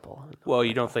other people. Well,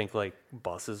 you don't think like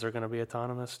buses are going to be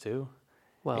autonomous too?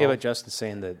 Well, Yeah, but Justin's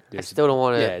saying that I still don't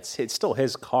want to... Yeah, it's still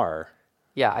his car.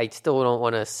 Yeah, I still don't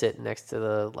want to sit next to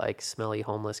the, like, smelly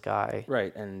homeless guy.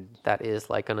 Right, and... That is,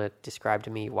 like, going to describe to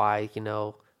me why,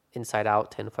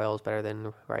 inside-out tinfoil is better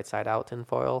than right-side-out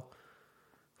tinfoil.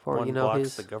 For, One blocks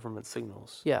his... the government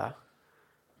signals. Yeah.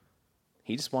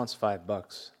 He just wants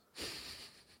 $5.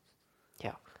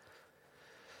 Yeah.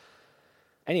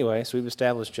 Anyway, so we've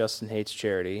established Justin hates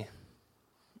charity.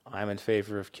 I'm in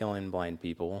favor of killing blind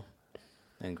people.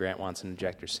 And Grant wants an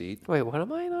ejector seat. Wait, what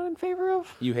am I not in favor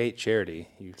of? You hate charity.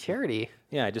 Charity?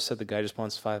 Yeah, I just said the guy just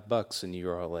wants $5, and you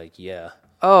were all like, yeah.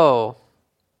 Oh.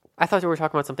 I thought you were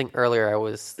talking about something earlier I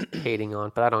was hating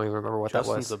on, but I don't even remember what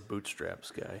Justin's that was. a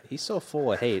bootstraps guy. He's so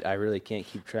full of hate, I really can't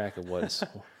keep track of what's...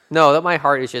 No, that my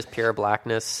heart is just pure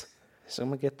blackness. So I'm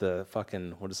going to get the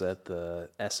fucking, what is that, the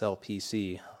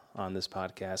SLPC on this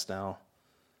podcast now.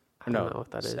 I don't know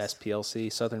what that is.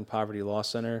 SPLC, Southern Poverty Law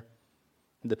Center.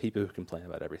 The people who complain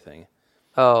about everything.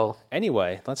 Oh.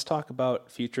 Anyway, let's talk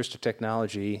about futuristic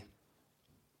technology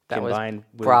That was combined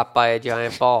with... brought by a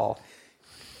giant ball.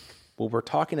 Well, we're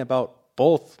talking about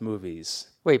both movies.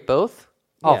 Wait, both?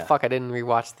 Oh, Yeah. fuck, I didn't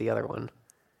rewatch the other one.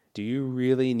 Do you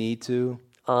really need to?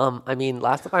 I mean,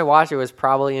 last time I watched it was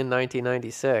probably in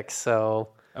 1996, so...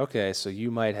 Okay, so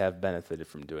you might have benefited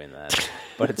from doing that.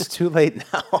 But it's too late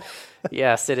now.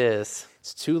 Yes, it is.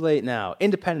 It's too late now.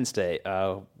 Independence Day.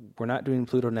 We're not doing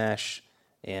Pluto Nash,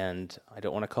 and I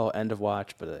don't want to call it End of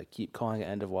Watch, but I keep calling it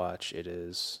End of Watch. It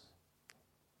is...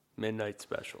 Midnight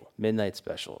Special. Midnight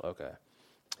Special, okay.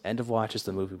 End of Watch is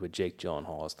the movie with Jake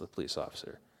Gyllenhaal as the police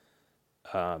officer.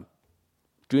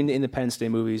 Doing the Independence Day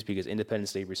movies because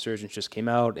Independence Day Resurgence just came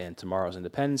out, and tomorrow's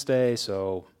Independence Day,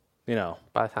 so,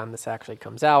 By the time this actually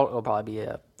comes out, it'll probably be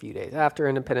a few days after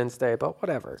Independence Day, but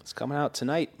whatever. it's coming out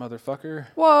tonight, motherfucker.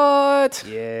 What?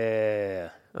 Yeah.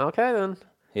 Okay, then.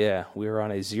 Yeah, we are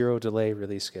on a 0 delay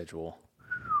release schedule.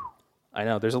 I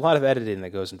know, there's a lot of editing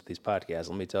that goes into these podcasts,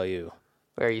 let me tell you.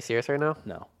 Wait, are you serious right now?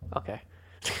 No. Okay.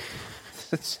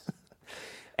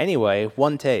 Anyway,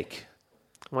 one take.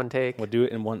 One take. We'll do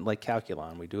it in one, like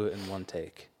Calculon. We do it in one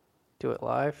take. Do it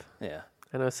live. Yeah.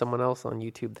 I know someone else on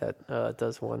YouTube that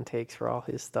does one takes for all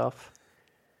his stuff.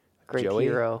 Great Joey?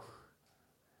 hero.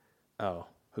 Oh,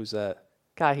 who's that?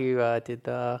 Guy who did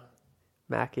the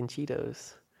Mac and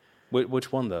Cheetos.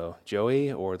 Which one, though?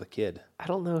 Joey or the kid? I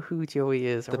don't know who Joey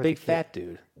is. The or big kid. fat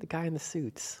dude. The guy in the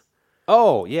suits.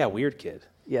 Oh, yeah, weird kid.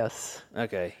 Yes.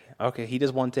 Okay, he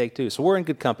does one take, too. So we're in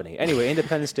good company. Anyway,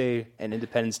 Independence Day and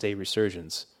Independence Day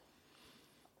Resurgence.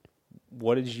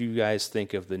 What did you guys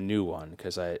think of the new one?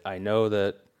 Because I know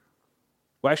that...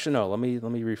 Well, actually, no. Let me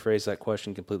rephrase that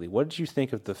question completely. What did you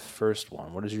think of the first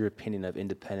one? What is your opinion of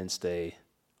Independence Day?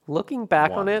 Looking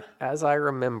back on One. it, as I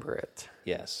remember it,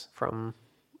 Yes. from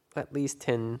at least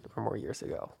 10 or more years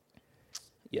ago,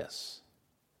 Yes.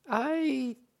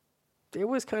 it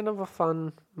was kind of a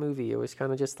fun movie. It was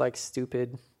kind of just like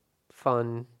stupid,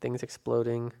 fun, things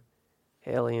exploding,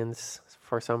 aliens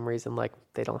for some reason, like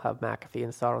they don't have McAfee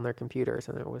installed on their computers,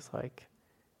 and it was like,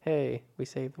 hey, we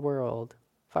saved the world,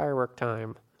 firework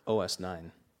time. OS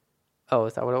 9. Oh,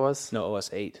 is that what it was? No,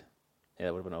 OS 8. Yeah,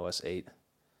 that would have been OS 8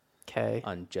 Okay.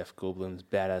 on Jeff Goldblum's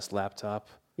badass laptop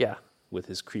Yeah. with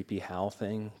his creepy HAL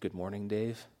thing. Good morning,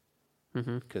 Dave.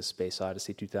 Mm-hmm. Because Space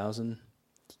Odyssey 2000.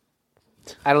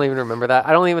 I don't even remember that.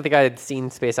 I don't even think I had seen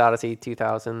Space Odyssey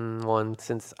 2001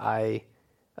 since I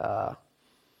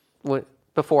went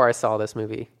before I saw this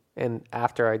movie, and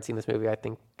after I'd seen this movie, I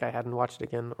think I hadn't watched it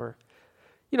again, or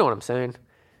you know what I'm saying.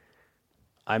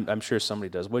 I'm sure somebody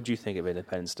does. What do you think of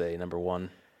Independence Day #1?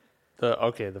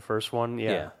 The first one,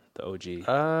 The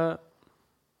OG.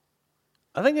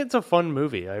 I think it's a fun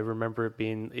movie. I remember it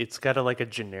being. It's got a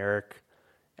generic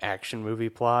action movie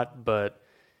plot, but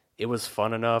it was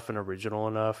fun enough and original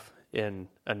enough in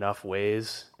enough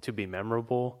ways to be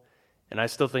memorable. And I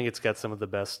still think it's got some of the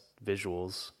best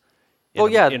visuals.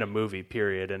 In a movie,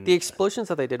 period. And The explosions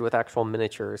that they did with actual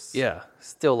miniatures, yeah,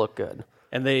 still look good.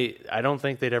 and I don't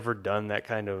think they'd ever done that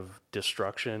kind of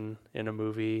destruction in a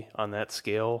movie on that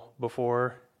scale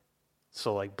before.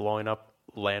 So like blowing up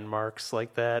landmarks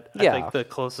like that. Yeah. I think the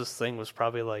closest thing was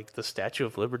probably like the Statue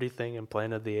of Liberty thing in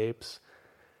Planet of the Apes.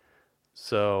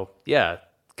 So yeah,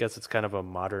 guess it's kind of a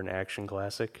modern action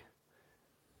classic.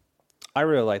 I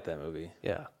really like that movie.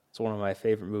 Yeah. It's one of my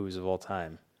favorite movies of all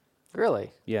time.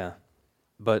 Really? Yeah.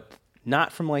 But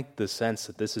not from like the sense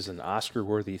that this is an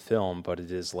Oscar-worthy film, but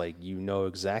it is like you know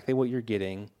exactly what you're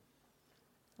getting.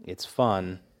 It's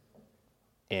fun,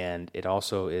 and it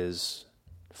also is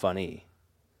funny.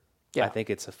 Yeah. I think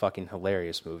it's a fucking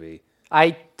hilarious movie.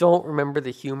 I don't remember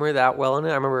the humor that well in it.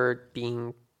 I remember it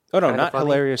being Oh no, kinda not funny.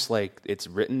 hilarious like it's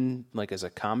written like as a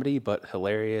comedy, but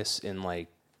hilarious in like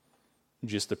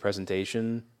just the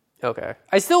presentation. Okay.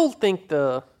 I still think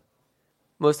the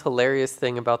most hilarious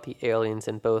thing about the aliens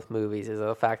in both movies is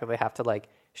the fact that they have to like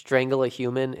strangle a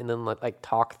human and then like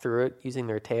talk through it using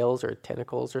their tails or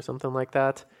tentacles or something like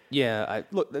that. Yeah,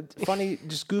 funny,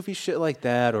 just goofy shit like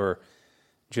that, or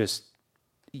just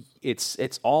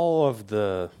it's all of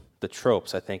the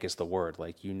tropes. I think is the word.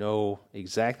 Like you know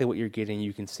exactly what you're getting.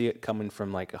 You can see it coming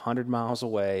from like 100 miles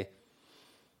away.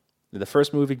 The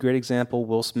first movie, great example.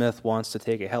 Will Smith wants to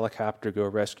take a helicopter, go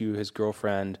rescue his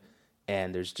girlfriend,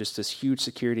 and there's just this huge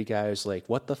security guy who's like,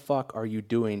 "What the fuck are you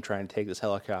doing trying to take this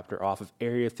helicopter off of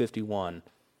Area 51?"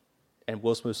 And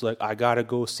Will Smith's like, "I gotta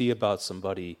go see about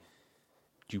somebody.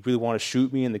 Do you really want to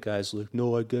shoot me?" And the guy's like,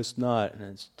 "No, I guess not."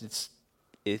 And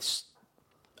it's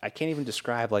I can't even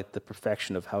describe like the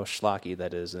perfection of how schlocky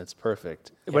that is, and it's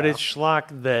perfect. But it's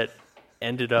schlock that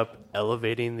ended up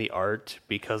elevating the art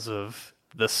because of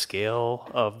the scale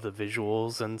of the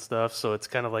visuals and stuff. So it's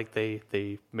kind of like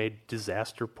they made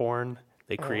disaster porn.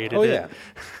 They created Oh it. yeah,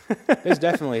 it's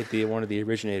definitely one of the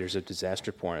originators of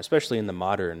disaster porn, especially in the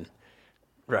modern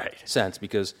Right. sense,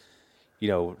 because you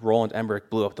know Roland Emmerich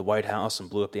blew up the White House and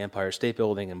blew up the Empire State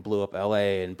Building and blew up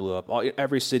L.A. and blew up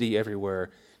every city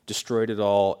everywhere, destroyed it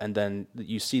all, and then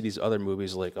you see these other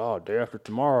movies like Day After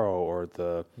Tomorrow or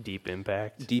the Deep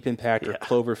Impact. Deep Impact or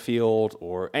Cloverfield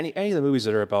or any of the movies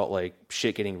that are about like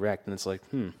shit getting wrecked, and it's like,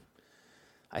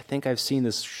 I think I've seen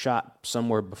this shot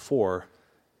somewhere before.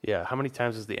 Yeah. How many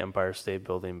times has the Empire State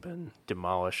Building been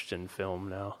demolished in film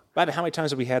now? By the way, how many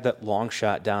times have we had that long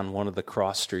shot down one of the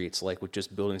cross streets, like with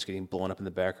just buildings getting blown up in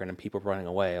the background and people running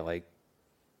away? Like,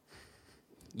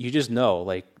 you just know,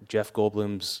 like Jeff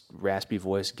Goldblum's raspy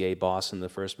voice gay boss in the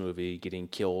first movie getting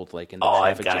killed, like in the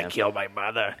traffic jam. kill my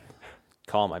mother.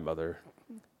 Call my mother.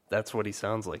 That's what he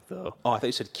sounds like, though. Oh, I thought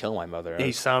you said kill my mother.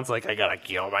 He sounds like I gotta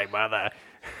kill my mother.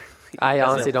 I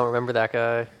honestly don't remember that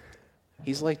guy.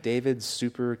 He's like David's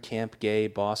super camp gay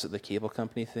boss at the cable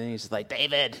company thing. He's like,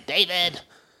 David,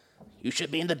 you should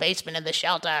be in the basement in the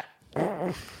shelter.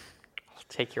 I'll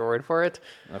take your word for it.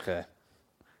 Okay.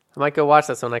 I might go watch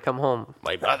this when I come home.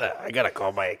 My mother, I gotta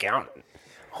call my accountant.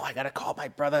 Oh, I gotta call my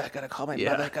brother. I gotta call my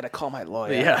mother. I gotta call my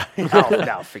lawyer. Yeah.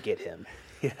 Now forget him.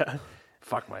 Yeah.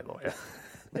 Fuck my lawyer.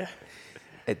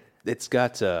 It's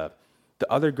got the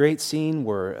other great scene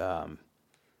where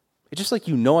it's just like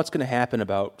you know what's going to happen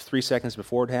about 3 seconds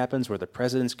before it happens, where the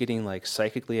president's getting like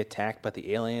psychically attacked by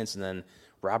the aliens, and then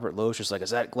Robert Lowe's just like,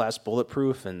 "Is that glass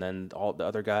bulletproof?" And then the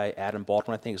other guy, Adam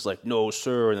Baldwin, I think, is like, "No,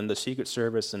 sir." And then the Secret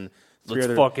Service and Let's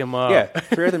fuck him up. Yeah,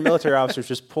 3 other military officers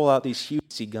just pull out these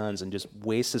huge guns and just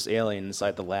waste this alien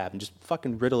inside the lab and just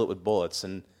fucking riddle it with bullets,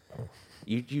 and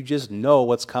you just know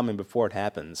what's coming before it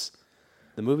happens.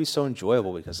 The movie's so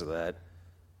enjoyable because of that.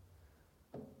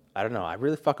 I don't know. I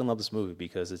really fucking love this movie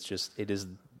because it's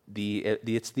the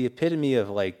epitome of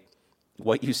like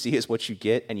what you see is what you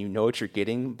get, and you know what you're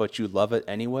getting, but you love it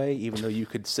anyway, even though you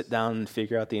could sit down and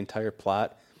figure out the entire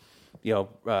plot. You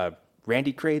know,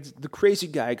 Randy Quaid's the crazy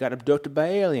guy got abducted by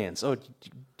aliens. Oh,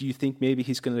 do you think maybe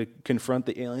he's going to confront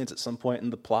the aliens at some point in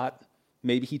the plot?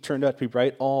 Maybe he turned out to be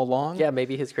right all along. Yeah,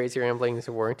 maybe his crazy ramblings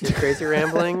weren't his crazy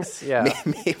ramblings. Yeah.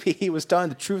 Maybe he was telling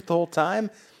the truth the whole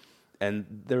time. And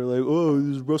they're like, "Oh,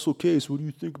 this is Russell Case. What do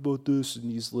you think about this?"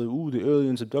 And he's like, "Ooh, the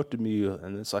aliens abducted me."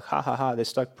 And it's like, "Ha ha ha! They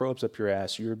stuck probes up your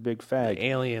ass. You're a big fag." The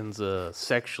aliens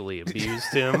sexually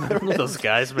abused him. Those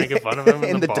guys making fun of him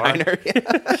in the bar. diner.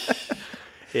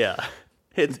 Yeah.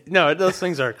 Those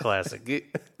things are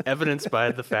classic. Evidenced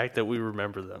by the fact that we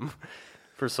remember them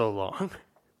for so long.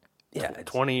 Yeah,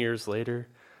 20 years later.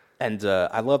 And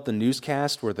I love the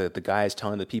newscast where the guy is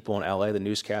telling the people in L.A., the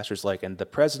newscaster's like, and the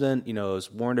president,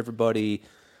 has warned everybody,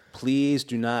 please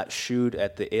do not shoot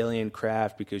at the alien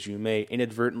craft because you may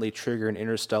inadvertently trigger an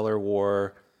interstellar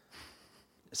war.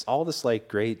 It's all this, like,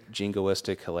 great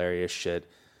jingoistic, hilarious shit.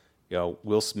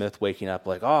 Will Smith waking up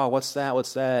like, "Oh, what's that?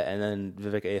 What's that?" And then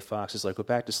Vivica A. Fox is like, "Go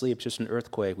back to sleep. It's just an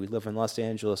earthquake. We live in Los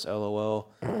Angeles, LOL."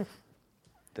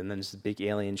 Then there's the big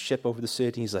alien ship over the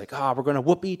city. He's like, we're going to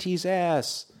whoop E.T.'s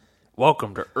ass.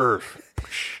 Welcome to Earth.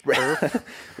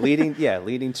 leading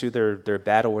to their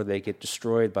battle where they get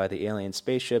destroyed by the alien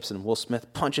spaceships, and Will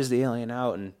Smith punches the alien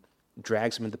out and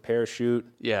drags him in the parachute.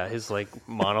 Yeah, his like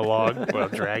monologue while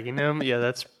dragging him. Yeah,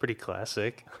 that's pretty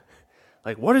classic.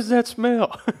 Like, what does that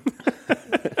smell?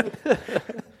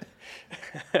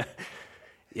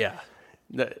 Yeah,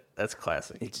 that's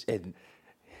classic.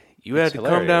 You had to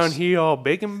hilarious. come down here all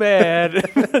big and bad.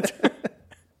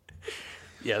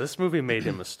 Yeah, this movie made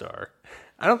him a star.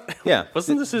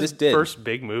 Wasn't this his first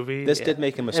big movie? This did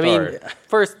make him a star. I mean,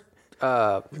 first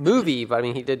movie, but I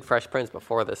mean, he did Fresh Prince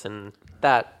before this, and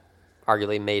that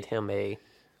arguably made him a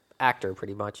actor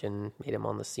pretty much and made him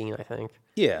on the scene, I think.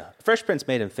 Yeah, Fresh Prince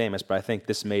made him famous, but I think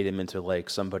this made him into like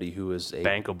somebody who is a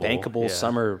bankable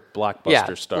summer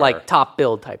blockbuster star. Like top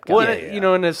build type guy. Well, you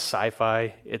know, in this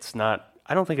sci-fi, it's not.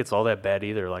 I don't think it's all that bad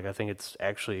either. Like, I think it's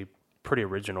actually pretty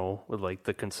original with like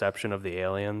the conception of the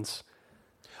aliens.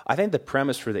 I think the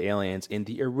premise for the aliens in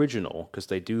the original, because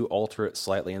they do alter it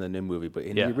slightly in the new movie, but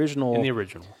in the original,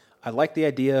 I like the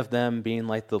idea of them being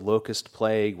like the locust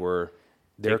plague, where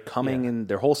they're coming and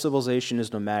their whole civilization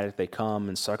is nomadic. They come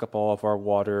and suck up all of our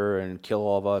water and kill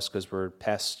all of us because we're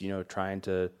pests, you know, trying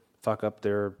to fuck up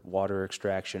their water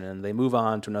extraction, and they move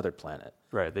on to another planet.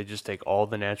 Right. They just take all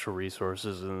the natural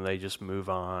resources and they just move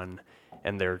on,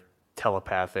 and they're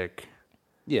telepathic.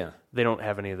 Yeah. They don't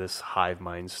have any of this hive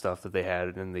mind stuff that they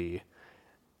had in the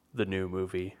new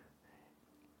movie.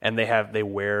 And they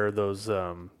wear those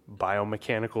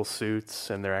biomechanical suits,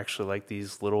 and they're actually like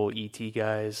these little ET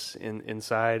guys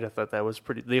inside. I thought that was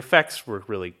pretty. The effects were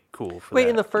really cool. Wait,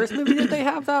 in the first movie did they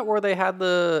have that where they had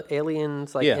the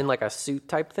aliens like in like a suit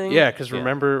type thing? Yeah, because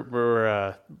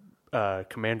remember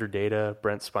Commander Data,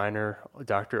 Brent Spiner,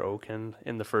 Dr. Oken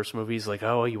in the first movie. He's like,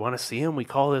 "Oh, you want to see him? We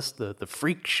call this the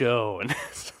freak show." And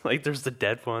it's like there's the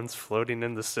dead ones floating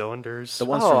in the cylinders. The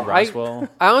ones from Roswell.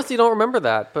 I honestly don't remember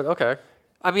that, but okay.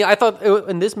 I mean, I thought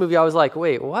in this movie, I was like,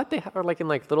 wait, what? They are like in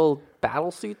like little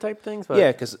battle suit type things? But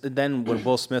yeah, because then when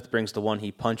Will Smith brings the one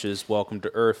he punches Welcome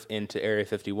to Earth into Area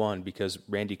 51, because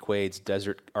Randy Quaid's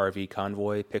desert RV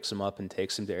convoy picks him up and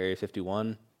takes him to Area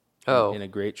 51 in a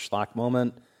great schlock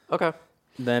moment. Okay.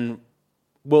 Then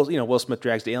Will Smith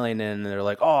drags the alien in, and they're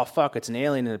like, "Oh fuck, it's an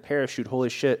alien in a parachute! Holy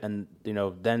shit!" And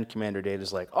then Commander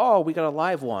Data's like, "Oh, we got a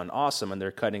live one, awesome!" And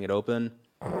they're cutting it open.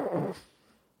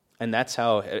 And that's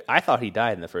how I thought he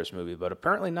died in the first movie, but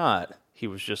apparently not. He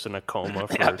was just in a coma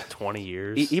for 20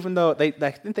 years. Even though I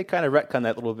think they kind of retcon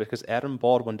that a little bit, because Adam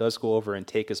Baldwin does go over and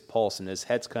take his pulse, and his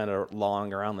head's kind of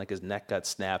lolling around like his neck got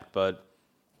snapped. But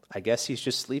I guess he's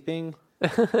just sleeping.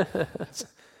 I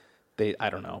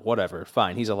don't know. Whatever.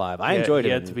 Fine. He's alive. I enjoyed it.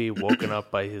 He had to be woken up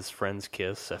by his friend's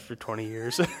kiss after 20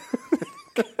 years.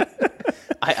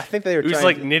 I think they were. He was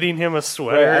like knitting him a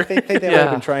sweater. Right, I think they might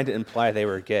have been trying to imply they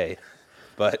were gay.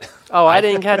 But I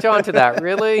didn't catch on to that.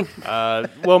 Really?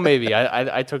 Well, maybe.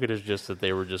 I took it as just that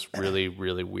they were just really,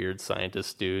 really weird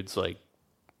scientist dudes, like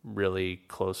really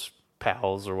close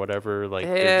pals or whatever. Like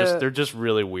they're just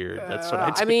really weird. That's what I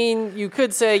took. I mean, you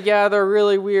could say they're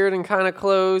really weird and kind of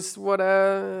close. Knitting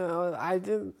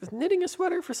a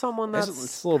sweater for someone that's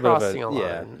it's a little crossing bit of a line.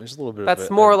 Yeah, there's a little bit.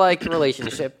 That's more like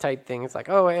relationship type thing. It's like,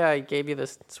 oh yeah, I gave you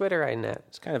this sweater I knit.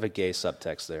 It's kind of a gay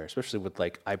subtext there, especially with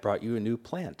like, I brought you a new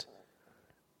plant.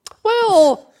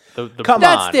 Well, Come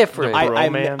that's on. different.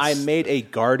 I made a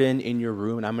garden in your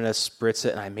room, and I'm going to spritz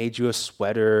it, and I made you a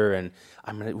sweater, and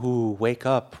I'm going to, wake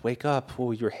up.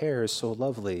 Ooh, your hair is so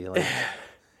lovely. Like,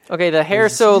 okay, the hair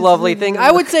so lovely thing.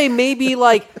 I would say maybe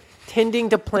like tending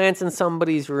to plants in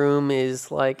somebody's room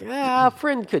is like, a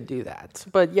friend could do that.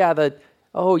 But yeah,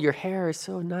 your hair is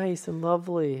so nice and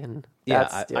lovely, and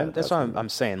that's what I'm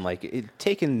saying. Like,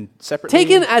 taken separately.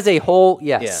 Taken as a whole,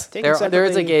 yes. Yeah, there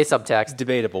is a gay subtext. It's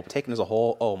debatable. Taken as a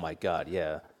whole, oh my God,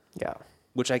 yeah. Yeah.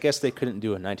 Which I guess they couldn't do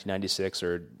in 1996,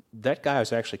 or that guy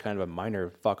was actually kind of a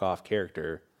minor fuck-off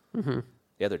character. Mm-hmm.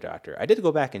 The other doctor. I did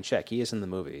go back and check. He is in the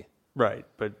movie. Right,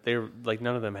 but they were like,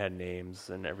 none of them had names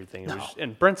and everything.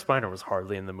 And Brent Spiner was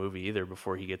hardly in the movie either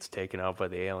before he gets taken out by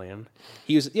the alien.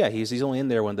 He's only in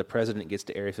there when the president gets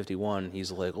to Area 51.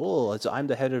 He's like, I'm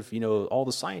the head of all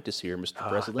the scientists here, Mr.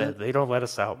 President. They don't let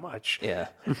us out much. Yeah,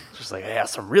 just like,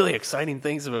 some really exciting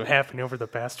things have been happening over the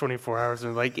past 24 hours.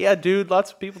 And like, yeah, dude,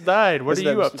 lots of people died. What are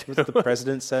you up to? What the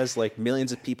president says, like,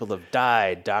 millions of people have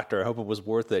died. Doctor, I hope it was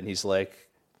worth it. And he's like,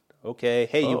 okay,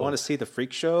 hey, you want to see the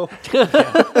freak show?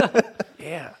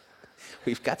 Yeah.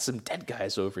 We've got some dead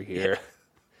guys over here.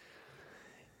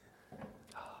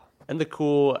 And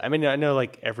I know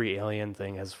like every alien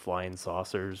thing has flying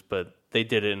saucers, but they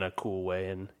did it in a cool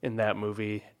way in that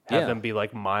movie. Have Yeah. them be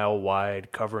like mile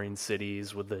wide, covering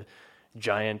cities with the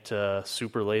giant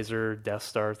super laser Death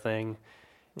Star thing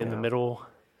in the middle.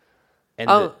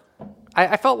 And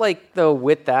I felt like though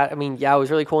with that, I mean, yeah, it was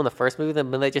really cool in the first movie,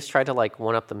 then they just tried to like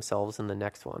one up themselves in the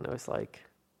next one. It was like,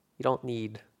 you don't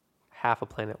need half a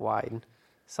planet wide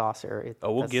saucer.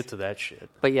 We'll get to that shit.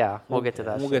 But yeah, we'll get to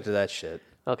that. We'll get to that shit.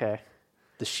 Okay.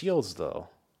 The shields, though.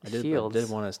 I did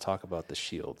want to talk about the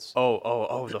shields.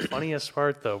 Oh, the funniest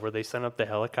part, though, where they send up the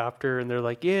helicopter and they're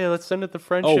like, yeah, let's send it the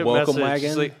friendship welcome message. wagon?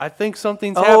 He's like, I think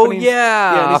something's Oh, happening.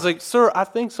 yeah. And he's like, sir, I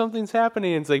think something's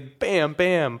happening. And it's like, bam,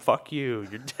 bam, fuck you.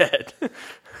 You're dead.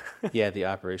 Yeah, the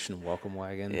Operation Welcome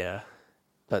Wagon. Yeah.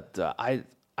 But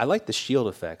I like the shield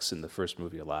effects in the first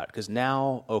movie a lot because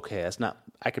now, okay, that's not.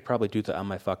 I could probably do that on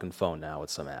my fucking phone now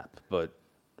with some app, but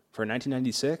for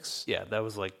 1996, Yeah, that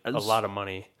was like a lot of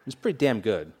money. it was pretty damn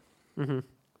good. Mm-hmm.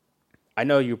 I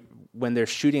know when they're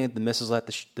shooting at the missiles at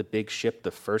the big ship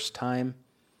the first time,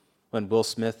 when Will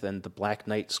Smith and the Black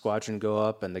Knight Squadron go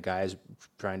up and the guy's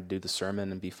trying to do the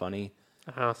sermon and be funny.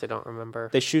 I honestly don't remember.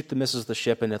 They shoot the missiles at the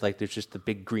ship and there's just the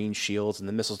big green shields and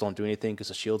the missiles don't do anything because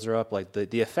the shields are up. Like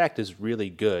the effect is really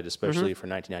good, especially for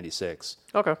 1996.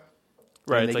 Okay.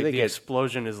 Right, And it's they like the get-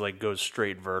 explosion is like goes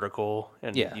straight vertical,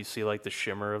 and Yeah. you see like the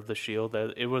shimmer of the shield.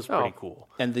 It was pretty cool.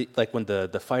 And when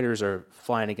the fighters are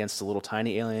flying against the little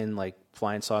tiny alien like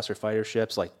flying saucer fighter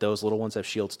ships, like those little ones have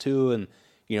shields too, and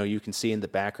you can see in the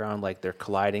background like they're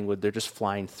colliding they're just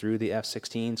flying through the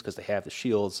F-16s because they have the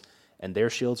shields, and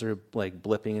their shields are like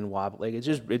blipping and wobbling.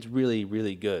 It's really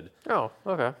really good Oh,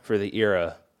 okay. for the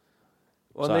era.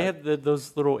 Well, So they had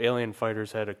those little alien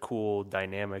fighters had a cool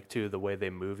dynamic too. The way they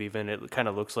move, even it kind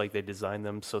of looks like they designed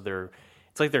them so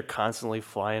it's like they're constantly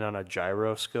flying on a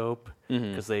gyroscope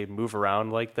because they move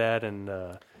around like that, and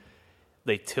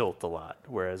they tilt a lot.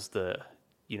 Whereas the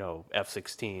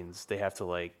F-16s, they have to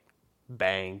like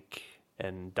bank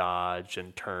and dodge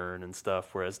and turn and stuff.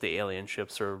 Whereas the alien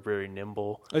ships are very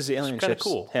nimble. As the alien It's kinda ships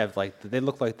cool. have they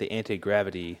look like the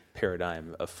anti-gravity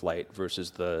paradigm of flight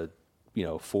versus the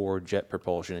forward jet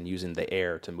propulsion and using the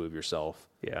air to move yourself.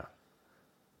 Yeah.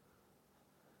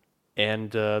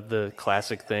 And the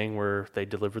classic thing where they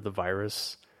deliver the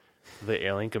virus, the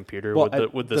alien computer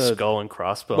with the skull and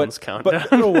crossbones countdown.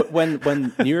 But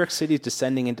when New York City is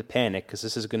descending into panic, because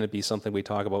this is going to be something we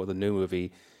talk about with the new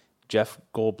movie, Jeff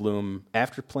Goldblum,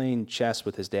 after playing chess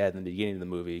with his dad in the beginning of the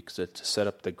movie, to set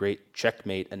up the great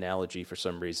checkmate analogy for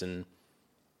some reason,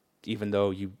 even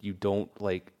though you don't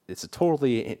it's a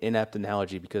totally inept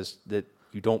analogy because that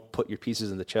you don't put your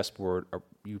pieces in the chessboard, or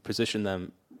you position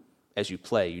them as you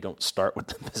play. You don't start with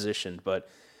the position. But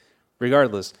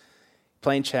regardless,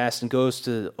 playing chess and goes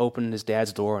to open his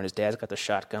dad's door, and his dad's got the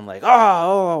shotgun like,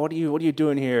 what are you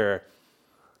doing here?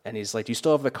 And he's like, do you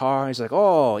still have the car? And he's like,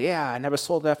 oh, yeah, I never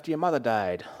sold it after your mother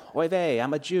died. Oy vey,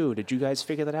 I'm a Jew. Did you guys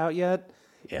figure that out yet?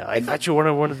 Yeah, I thought you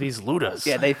wanted one of these Ludas.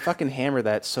 Yeah, they fucking hammer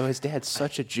that. So his dad's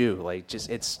such a Jew.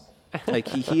 It's like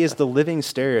he is the living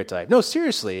stereotype. No,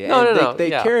 seriously. No, They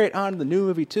yeah. carry it on in the new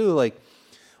movie too. Like,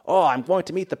 oh, I'm going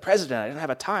to meet the president. I don't have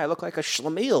a tie. I look like a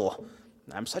schlemiel.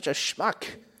 I'm such a schmuck.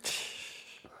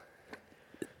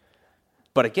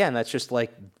 But again, that's just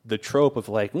like the trope of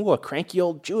like, ooh, a cranky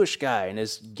old Jewish guy and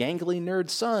his gangly nerd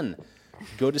son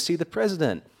go to see the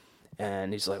president.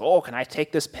 And he's like, oh, can I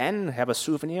take this pen and have a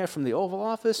souvenir from the Oval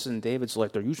Office? And David's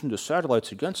like, they're using the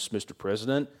satellites against us, Mr.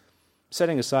 President.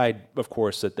 Setting aside, of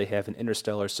course, that they have an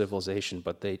interstellar civilization,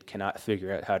 but they cannot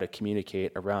figure out how to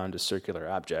communicate around a circular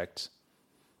object.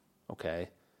 Okay.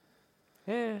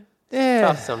 Yeah. Yeah.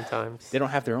 Tough sometimes. They don't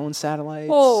have their own satellites.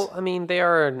 Well, I mean, they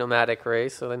are a nomadic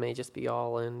race, so they may just be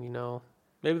all in,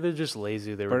 Maybe they're just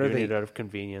lazy. They But were are doing they- it out of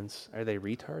convenience. Are they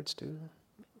retards, too?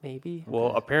 maybe.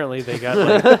 Well, apparently they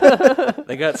got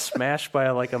they got smashed by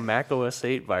a Mac OS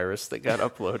 8 virus that got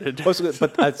uploaded.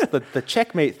 But the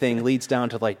checkmate thing leads down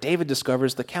to like David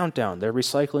discovers the countdown. They're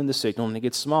recycling the signal and it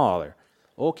gets smaller.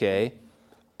 Okay.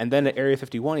 And then at Area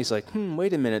 51, he's like,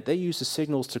 wait a minute. They use the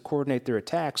signals to coordinate their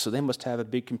attacks, so they must have a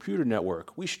big computer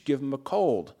network. We should give them a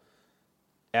cold.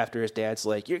 After his dad's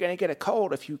like, you're going to get a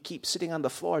cold if you keep sitting on the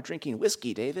floor drinking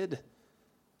whiskey, David.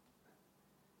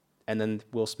 And then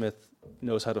Will Smith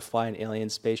knows how to fly an alien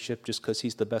spaceship just because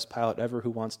he's the best pilot ever who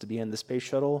wants to be in the space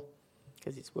shuttle.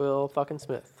 Because he's Will fucking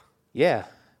Smith. Yeah.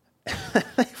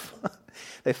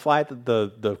 They fly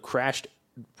the crashed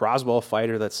Roswell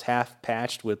fighter that's half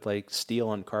patched with like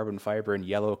steel and carbon fiber and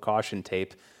yellow caution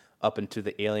tape up into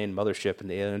the alien mothership, and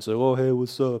the alien's like, oh, hey,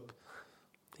 what's up?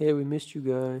 Hey, we missed you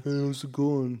guys. Hey, how's it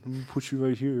going? Let me put you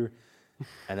right here.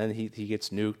 And then he gets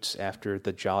nuked after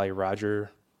the Jolly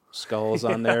Roger skull's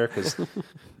on there because,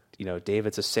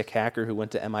 David's a sick hacker who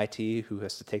went to MIT who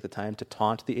has to take the time to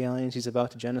taunt the aliens he's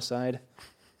about to genocide.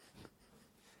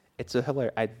 It's a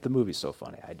hilarious. The movie's so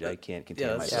funny. I can't contain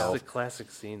Yeah, myself. that's the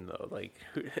classic scene though. Like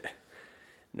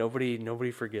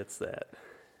nobody forgets that.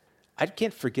 I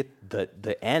can't forget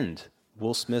the end.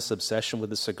 Will Smith's obsession with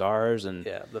the cigars and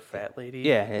Yeah, the fat lady.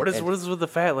 Yeah, What is with the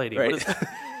fat lady? Right.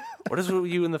 What is with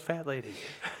you and the fat lady?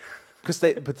 Because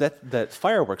that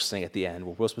fireworks thing at the end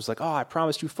where Will Smith's like, oh, I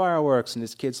promised you fireworks, and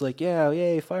his kid's like, yeah,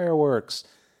 yay, fireworks.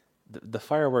 The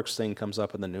fireworks thing comes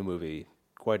up in the new movie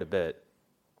quite a bit.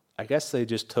 I guess they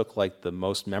just took like the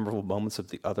most memorable moments of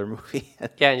the other movie.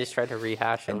 Yeah, and just tried to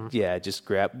rehash them. Yeah, just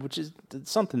grab, which is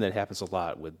something that happens a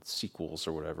lot with sequels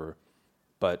or whatever.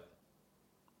 But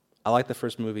I like the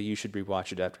first movie. You should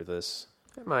rewatch it after this.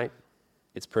 It might.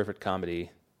 It's perfect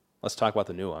comedy. Let's talk about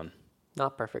the new one.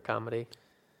 Not perfect comedy.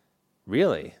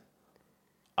 Really?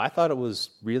 I thought it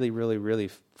was really, really, really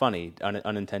funny,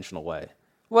 unintentional way.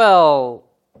 Well,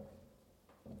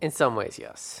 in some ways,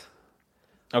 yes.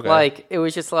 Okay. Like, it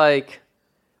was just like,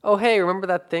 oh, hey, remember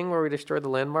that thing where we destroyed the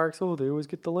landmarks? Oh, they always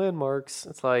get the landmarks.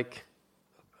 It's like,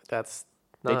 that's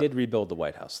not... They did rebuild the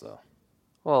White House, though.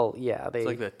 Well, yeah, they... It's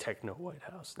like the techno White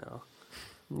House now.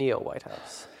 Neo White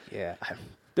House. Yeah.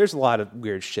 There's a lot of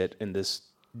weird shit in this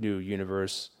new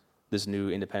universe, this new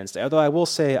Independence Day. Although I will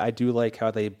say I do like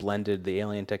how they blended the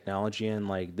alien technology in.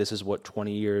 Like, this is what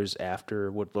 20 years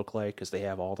after would look like because they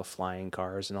have all the flying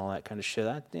cars and all that kind of shit.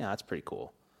 That's pretty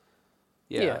cool.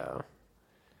 Yeah.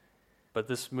 But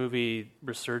this movie,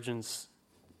 Resurgence,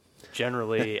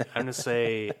 generally, I'm going to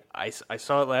say I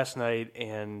saw it last night,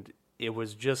 and it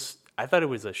was just... I thought it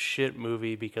was a shit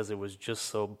movie because it was just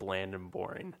so bland and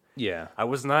boring. Yeah. I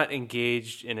was not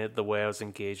engaged in it the way I was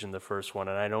engaged in the first one,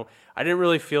 and I didn't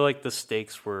really feel like the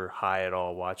stakes were high at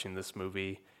all watching this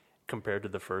movie compared to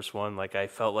the first one. Like, I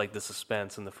felt like the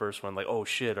suspense in the first one, like, oh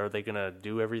shit, are they gonna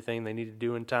do everything they need to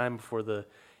do in time before the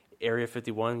Area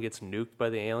 51 gets nuked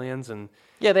by the aliens? And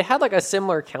Yeah, they had like a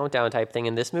similar countdown type thing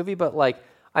in this movie, but like,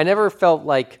 I never felt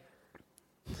like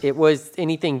it was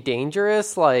anything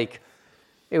dangerous. Like,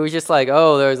 it was just like,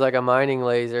 oh, there's like a mining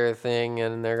laser thing,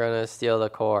 and they're gonna steal the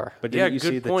core, But Yeah, didn't you good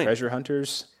see the point. treasure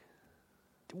hunters?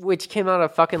 which came out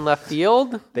of fucking left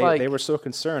field. They were so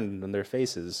concerned in their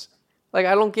faces. Like,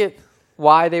 I don't get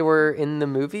why they were in the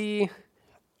movie.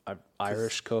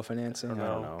 Irish co-financing? I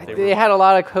don't know. They had a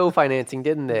lot of co-financing,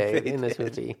 didn't they, in this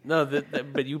movie? no,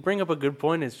 but you bring up a good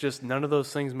point. It's just none of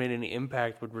those things made any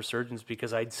impact with Resurgence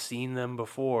because I'd seen them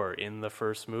before in the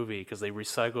first movie because they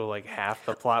recycle like half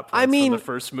the plot points from the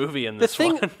first movie in this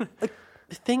one. Like,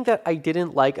 the thing that I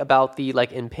didn't like about the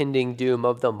like impending doom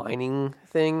of the mining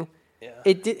thing,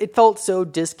 it felt so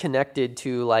disconnected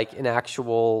to like an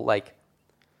actual like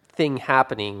thing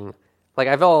happening. Like,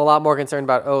 I felt a lot more concerned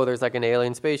about, oh, there's like an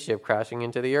alien spaceship crashing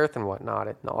into the Earth and whatnot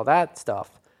and all that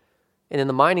stuff. And then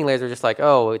the mining laser just like,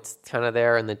 oh, it's kind of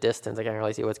there in the distance. I can't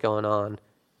really see what's going on.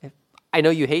 I know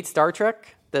you hate Star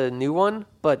Trek, the new one,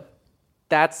 but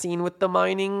that scene with the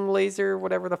mining laser,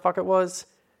 whatever the fuck it was,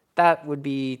 that would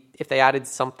be, if they added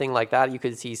something like that, you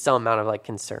could see some amount of like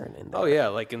concern in there. Oh yeah,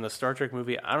 like in the Star Trek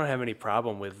movie, I don't have any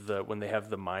problem with when they have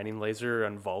the mining laser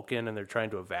on Vulcan and they're trying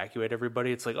to evacuate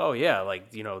everybody. It's like, oh yeah,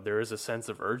 like, there is a sense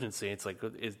of urgency. It's like,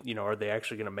 are they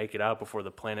actually going to make it out before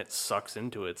the planet sucks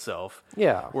into itself?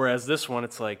 Yeah. Whereas this one,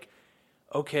 it's like,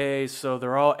 okay, so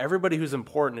everybody who's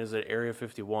important is at Area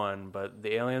 51, but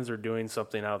the aliens are doing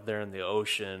something out there in the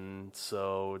ocean.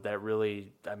 So that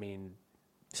really,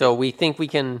 So we think we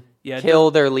can it kill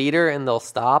their leader and they'll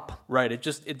stop? right. It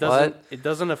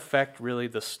doesn't affect really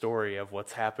the story of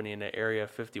what's happening at Area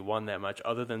 51 that much,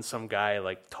 other than some guy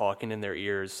like talking in their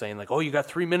ears saying like, "Oh, you got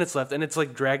 3 minutes left," and it's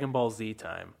like Dragon Ball Z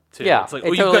time too. Yeah, it's like, it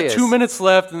 "Oh, totally you've got is. 2 minutes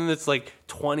left," and it's like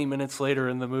 20 minutes later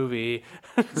in the movie.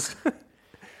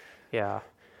 Yeah.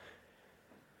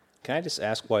 Can I just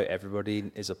ask why everybody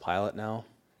is a pilot now?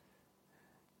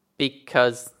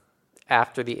 Because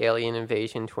after the alien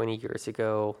invasion 20 years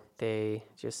ago, they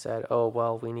just said, oh,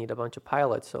 well, we need a bunch of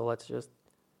pilots, so let's just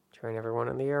train everyone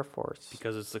in the Air Force.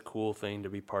 Because it's the cool thing to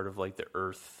be part of like the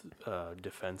Earth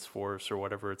Defense Force or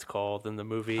whatever it's called in the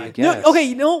movie. I No, guess. okay,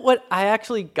 you know what I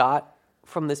actually got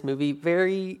from this movie?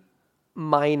 Very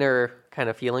minor kind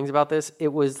of feelings about this. It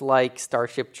was like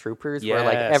Starship Troopers, where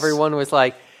like Yes. everyone was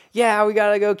like, yeah, we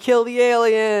gotta go kill the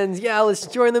aliens. Yeah, let's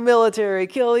join the military.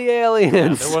 Kill the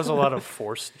aliens. There was a lot of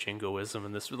forced jingoism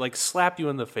in this, like slap you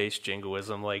in the face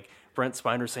jingoism, like Brent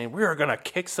Spiner saying, "We are gonna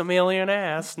kick some alien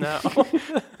ass now."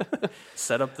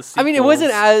 Set up the sequels. I mean, it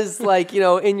wasn't as like,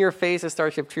 in your face as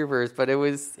Starship Troopers, but it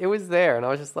was there, and I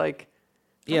was just like,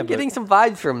 I'm getting some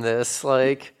vibes from this.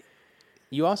 Like,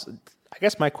 You also, I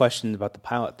guess my question about the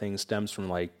pilot thing stems from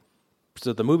like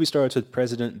So the movie starts with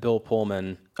President Bill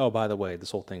Pullman. Oh, by the way,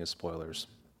 this whole thing is spoilers.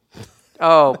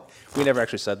 Oh, We never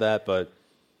actually said that, but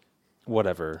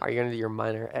whatever. are you gonna do your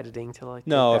minor editing to like?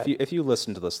 No, take that? if you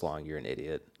listen to this long, you're an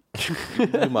idiot.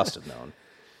 You must have known.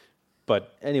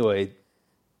 But anyway,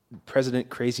 President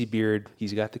Crazy Beard,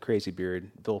 he's got the crazy beard.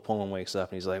 Bill Pullman wakes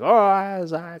up and he's like, "Oh,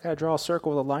 I gotta draw a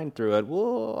circle with a line through it.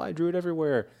 Whoa, I drew it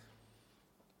everywhere."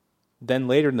 Then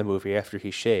later in the movie, after he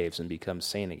shaves and becomes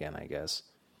sane again, I guess,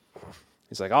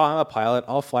 he's like, "Oh, I'm a pilot.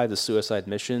 I'll fly the suicide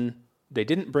mission." They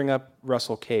didn't bring up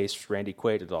Russell Case, Randy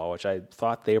Quaid at all, which I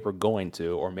thought they were going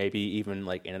to, or maybe even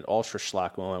like in an ultra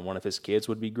schlock moment, one of his kids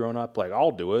would be grown up. Like,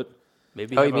 I'll do it.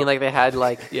 Maybe. Oh, you mean like they had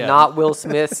like Yeah. not Will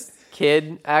Smith's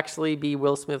kid actually be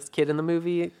Will Smith's kid in the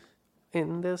movie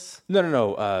in this?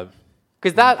 No.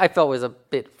 Because that I felt was a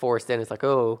bit forced in. It's like,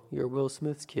 oh, you're Will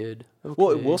Smith's kid. Okay.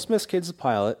 Well, Will Smith's kid's a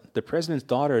pilot. The president's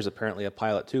daughter is apparently a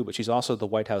pilot too, but she's also the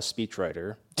White House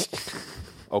speechwriter.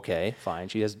 Okay, fine.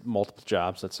 She has multiple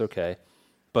jobs. That's okay.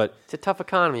 But It's a tough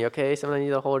economy, okay? Sometimes you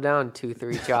need to hold down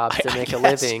 2-3 jobs to make a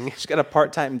guess living. she's got a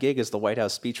part-time gig as the White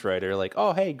House speechwriter. Like,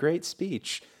 oh, hey, great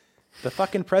speech. The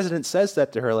fucking president says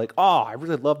that to her. Like, oh, I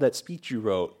really love that speech you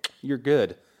wrote. You're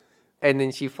good. And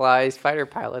then she flies fighter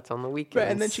pilots on the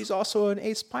weekends. And then she's also an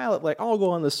ace pilot. Like, I'll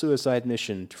go on the suicide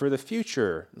mission for the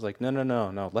future. It's like,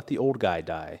 no. Let the old guy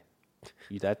die.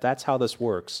 That's how this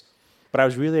works. But I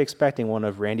was really expecting one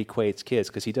of Randy Quaid's kids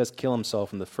because he does kill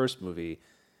himself in the first movie.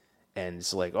 And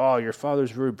it's like, oh, your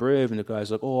father's very brave. And the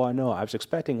guy's like, oh, I know. I was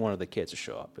expecting one of the kids to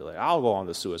show up. Be like, I'll go on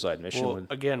the suicide mission. Well,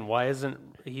 again, why isn't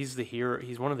he's the hero?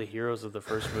 He's one of the heroes of the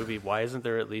first movie. Why isn't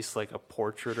there at least like a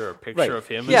portrait or a picture Right. of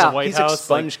him Yeah. in the White He's House?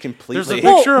 expunged completely. There's a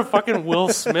Well- picture of fucking Will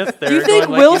Smith there. Do you think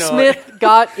going, like, Will you know, Smith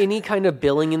got any kind of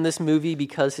billing in this movie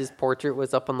because his portrait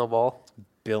was up on the wall?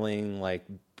 billing like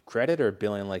credit or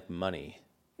billing like money?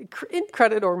 In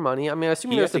credit or money? I mean, I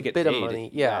assume You there's have a to get bit paid. of money.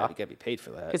 You Yeah. got to be paid for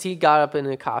that. Because he got up in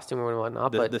a costume and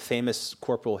whatnot. But The famous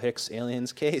Corporal Hicks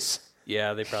aliens case.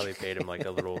 Yeah, they probably paid him like a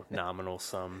little nominal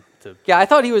sum to. yeah, I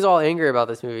thought he was all angry about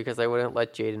this movie because they wouldn't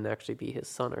let Jaden actually be his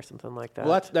son or something like that.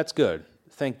 Well, that's good.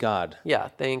 Thank God. Yeah,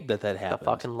 thank that the happened.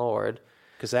 fucking Lord.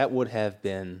 Because that would have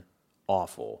been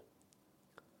awful.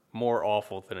 More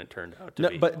awful than it turned out to No,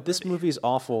 be. but this movie is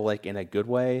awful, like in a good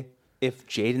way. If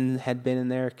Jaden had been in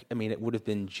there, I mean, it would have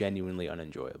been genuinely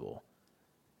unenjoyable.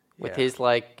 With Yeah. his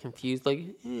like confused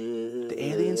like The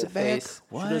aliens are back. face.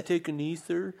 Should I take an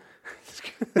ether?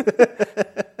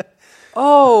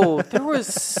 Oh, there was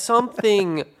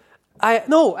something.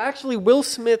 Actually, Will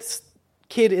Smith's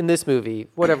kid in this movie,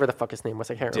 whatever the fuck his name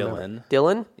was, I can't remember.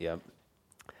 Dylan. Yep.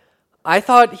 I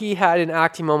thought he had an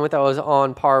acting moment that was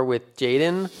on par with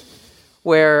Jaden,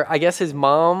 where I guess his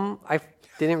mom. I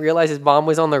didn't realize his mom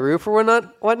was on the roof or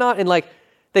whatnot, and like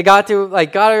they got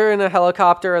her in a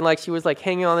helicopter, and like she was like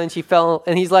hanging on, and she fell,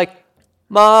 and he's like,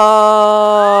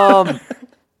 "Mom,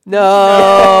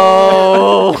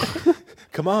 no."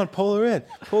 Come on, pull her in.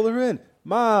 Pull her in.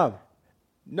 Mom.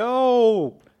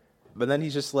 No. But then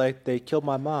he's just like, they killed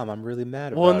my mom. I'm really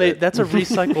mad about Well, and it. that's a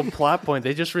recycled plot point.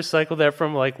 They just recycled that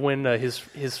from like when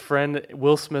his friend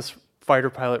Will Smith's fighter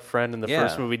pilot friend in the Yeah.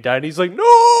 first movie died. And he's like,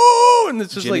 no, and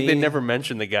it's just like they Jimmy- never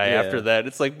mention the guy Yeah. after that.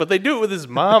 It's like, but they do it with his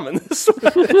mom in this one.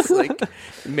 It's like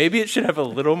maybe it should have a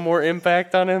little more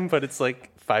impact on him, but it's like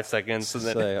 5 seconds and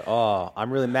It's then like, oh,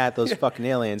 I'm really mad at those fucking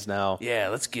aliens now. yeah,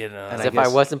 let's get As I if I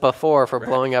guess- wasn't before for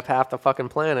blowing up half the fucking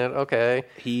planet. Okay.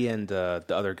 He and the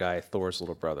other guy, Thor's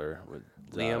little brother,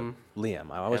 Liam.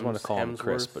 Liam. I always want to call him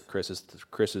Chris, Hemsworth. but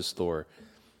Chris is Thor.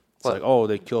 It's What? like, oh,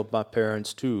 they killed my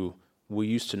parents too. We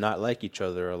used to not like each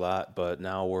other a lot, but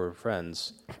now we're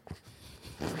friends.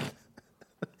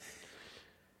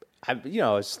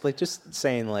 It's like just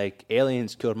saying like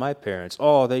aliens killed my parents.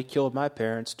 Oh, they killed my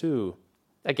parents too.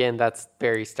 Again, that's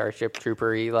very Starship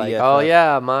Troopery. Like, BFF. oh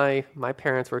yeah, my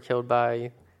parents were killed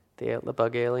by the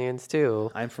bug aliens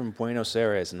too. I'm from Buenos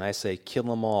Aires, and I say kill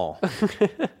them all.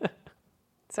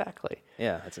 Exactly.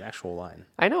 Yeah, that's an actual line.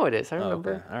 I know it is. I Oh,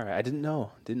 remember. okay. All right, I didn't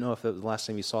know. Didn't know if the last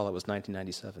time you saw that was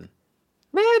 1997.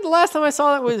 Man, the last time I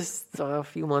saw that was a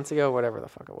few months ago, whatever the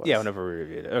fuck it was. Yeah, whenever we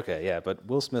reviewed it. Okay, yeah, but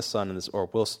Will Smith's son in this,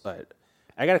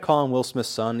 I gotta call him Will Smith's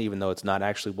son, even though it's not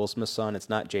actually Will Smith's son. It's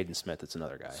not Jaden Smith. It's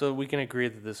another guy. so we can agree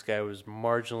that this guy was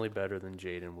marginally better than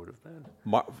Jaden would have been.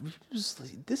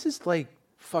 This is like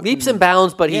fucking Leaps and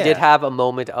bounds, but he Yeah. did have a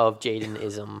moment of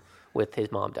Jadenism with his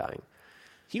mom dying.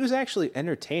 He was actually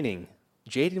entertaining.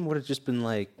 Jaden would have just been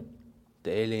like,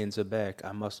 "The aliens are back.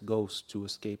 I must ghost to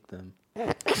escape them."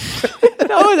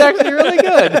 That was actually really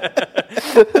good.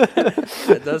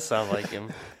 That does sound like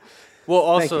him. Well,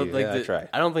 also, you. like, Yeah, I tried.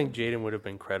 I don't think Jaden would have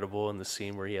been credible in the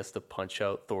scene where he has to punch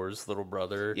out Thor's little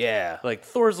brother. Yeah. Like,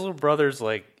 Thor's little brother's,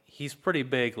 like, he's pretty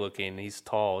big looking. He's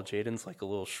tall. Jaden's like a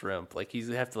little shrimp. Like, he's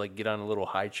have to, like, get on a little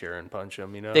high chair and punch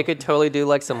him, you know? They could totally do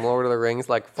like some Lord of the Rings,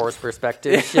 like forced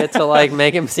perspective shit to like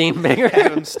make him seem bigger.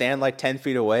 Have him stand like 10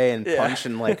 feet away and punch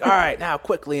and like, all right, now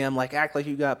quickly, I'm like, act like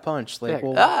you got punched. Like,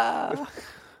 well,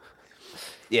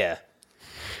 yeah.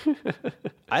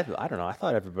 I don't know. I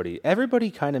thought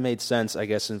everybody kind of made sense, I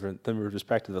guess, in the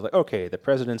perspective of like, okay, the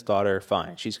president's daughter,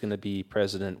 fine. She's going to be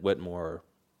President Whitmore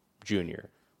Jr.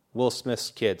 Will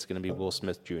Smith's kid's going to be Will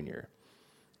Smith Jr.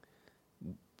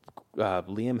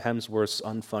 Liam Hemsworth's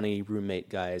unfunny roommate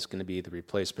guy is going to be the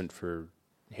replacement for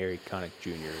Harry Connick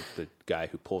Jr., the guy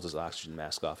who pulls his oxygen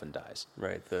mask off and dies.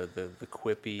 Right, the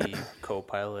quippy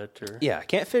co-pilot. Or Yeah, I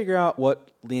can't figure out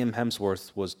what Liam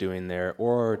Hemsworth was doing there,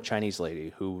 or Chinese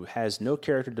lady who has no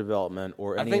character development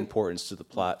or any importance to the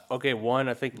plot. Okay, one,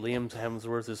 I think Liam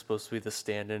Hemsworth is supposed to be the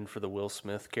stand-in for the Will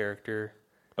Smith character.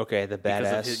 Okay, the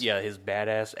Because badass. of his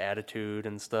badass attitude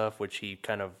and stuff, which he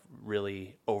kind of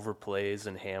really overplays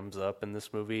and hams up in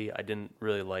this movie. I didn't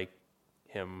really like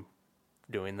him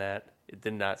doing that. It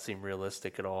did not seem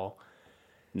realistic at all.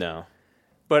 No.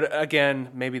 But again,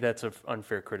 maybe that's an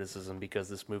unfair criticism because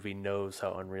this movie knows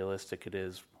how unrealistic it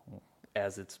is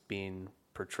as it's being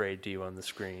portrayed to you on the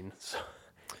screen. So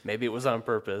maybe it was on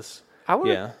purpose. I want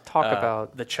to talk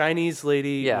about The Chinese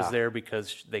lady Yeah. was there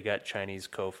because they got Chinese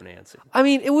co-financing. I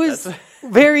mean, it was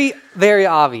very, very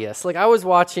obvious. Like, I was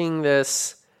watching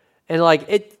this, and, like,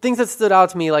 things that stood out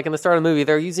to me, like, in the start of the movie,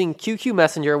 they're using QQ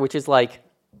Messenger, which is, like,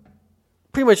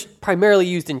 pretty much primarily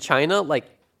used in China, like,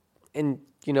 and,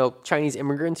 you know, Chinese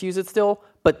immigrants use it still.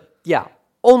 But, yeah,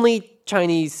 only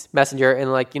Chinese Messenger,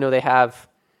 and, like, you know, they have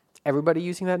everybody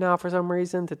using that now for some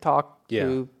reason to talk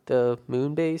to the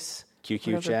moon base. QQ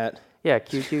whatever. chat. Yeah,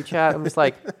 QQ chat. I'm just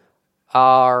like,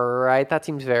 all right, that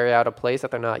seems very out of place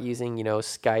that they're not using, you know,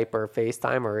 Skype or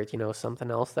FaceTime or, you know, something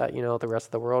else that, you know, the rest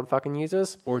of the world fucking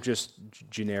uses. Or just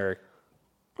generic.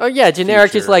 Oh, yeah,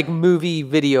 generic, just Future. like movie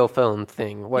video phone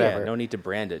thing, whatever. Yeah, no need to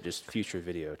brand it, just future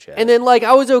video chat. And then, like,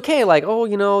 I was okay. Like, oh,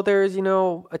 you know, there's, you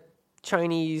know, a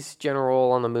Chinese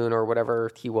general on the moon or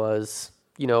whatever he was,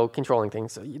 you know, controlling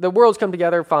things. The world's come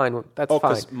together, fine. That's fine.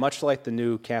 because much like the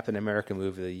new Captain America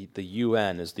movie, the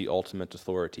UN is the ultimate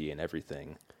authority in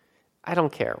everything. I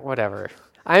don't care. Whatever.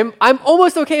 I'm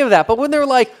almost okay with that. But when they're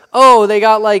like, oh, they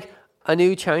got like a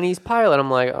new Chinese pilot,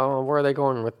 I'm like, oh, where are they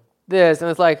going with this? And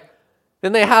it's like,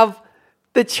 then they have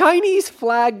the Chinese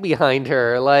flag behind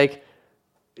her, like,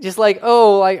 just like,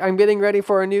 oh, like I'm getting ready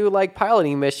for a new like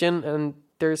piloting mission, and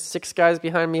there's 6 guys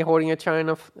behind me holding a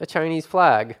Chinese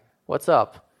flag. What's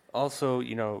up? Also,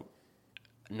 you know,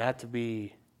 not to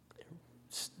be,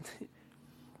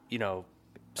 you know,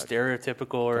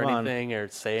 stereotypical or Come on. anything, or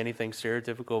say anything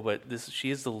stereotypical, but she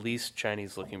is the least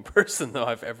Chinese-looking person though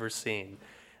I've ever seen.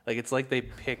 Like, it's like they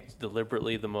picked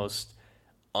deliberately the most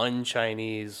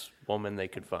un-Chinese woman they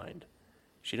could find.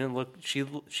 She didn't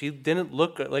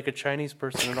look like a Chinese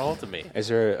person at all to me. Is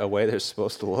there a way they're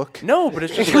supposed to look? No, but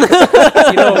it's just like,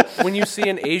 you know, when you see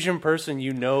an Asian person,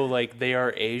 you know, like they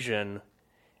are Asian.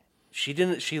 She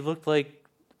looked like,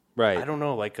 Right. I don't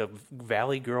know, like a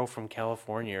valley girl from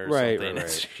California or Right, something. right,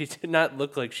 right. She did not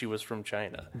look like she was from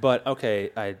China. But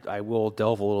okay, I will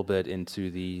delve a little bit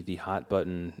into the hot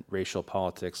button racial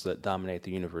politics that dominate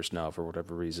the universe now for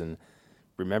whatever reason.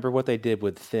 Remember what they did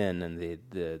with Finn and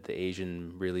the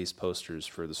Asian release posters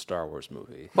for the Star Wars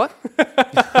movie? What?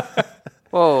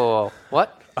 Whoa,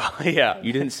 what? Oh, yeah.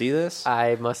 You didn't see this?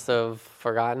 I must have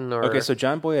forgotten or... Okay, so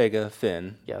John Boyega,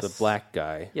 Finn, Yes. the black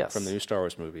guy Yes. from the new Star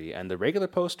Wars movie, and the regular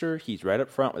poster, he's right up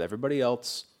front with everybody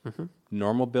else. Mm-hmm.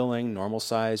 Normal billing, normal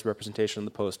size representation on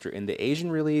the poster. In the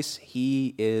Asian release,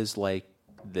 he is like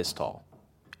this tall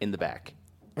in the back.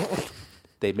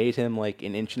 They made him like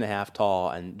 1.5 inches tall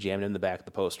and jammed him in the back of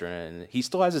the poster. And he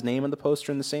still has his name on the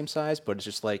poster in the same size, but it's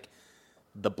just like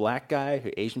the black guy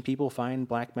who Asian people find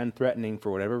black men threatening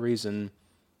for whatever reason.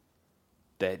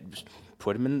 That just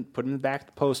put him in the back of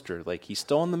the poster. Like, he's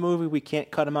still in the movie. We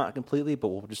can't cut him out completely, but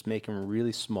we'll just make him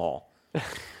really small.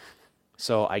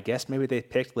 So I guess maybe they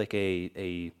picked like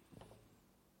a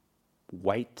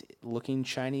white-looking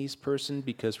Chinese person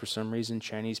because for some reason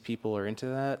Chinese people are into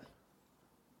that.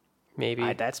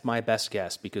 Maybe. That's my best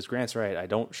guess because Grant's right.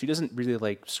 Okay, She doesn't really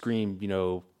like scream, you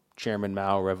know, Chairman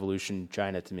Mao, Revolution,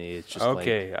 China to me. It's just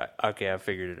okay, I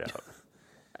figured it out.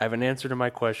 I have an answer to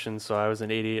my question, so I was an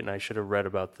idiot and I should have read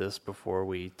about this before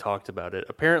we talked about it.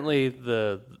 Apparently,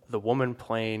 the woman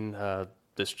playing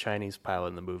this Chinese pilot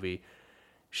in the movie,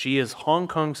 she is Hong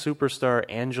Kong superstar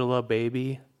Angela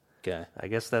Baby. Okay. I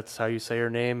guess that's how you say her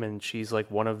name, and she's like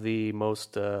one of the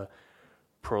most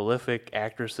prolific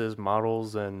actresses,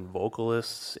 models, and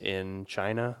vocalists in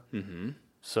China. Mm-hmm.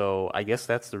 So I guess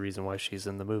that's the reason why she's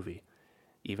in the movie,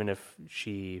 even if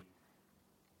she,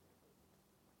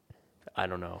 I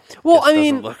don't know. Well, just I doesn't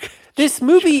mean, look this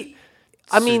movie.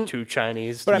 I mean, too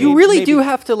Chinese. But I you mean, really maybe- do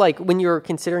have to like when you're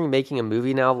considering making a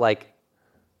movie now, like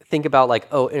think about like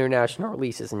international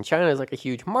releases, and China is like a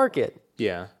huge market.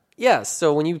 Yeah. Yes,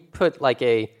 so when you put like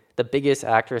the biggest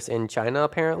actress in China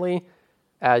apparently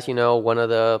as one of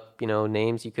the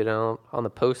names you could on the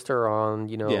poster on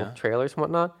Yeah. trailers and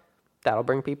whatnot, that'll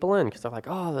bring people in because they're like,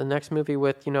 oh, the next movie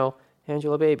with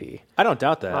Angela Baby. I don't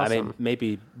doubt that. I mean, Awesome.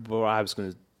 maybe what I was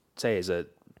going to say is that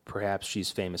perhaps she's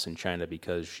famous in China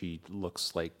because she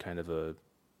looks like kind of a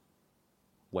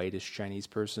whitish Chinese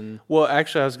person. Well,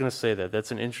 actually, I was going to say that.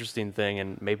 That's an interesting thing,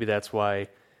 and maybe that's why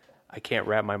I can't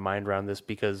wrap my mind around this,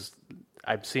 because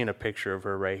I'm seeing a picture of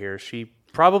her right here. She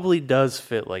probably does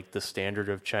fit like the standard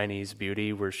of Chinese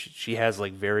beauty, where she has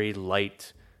like very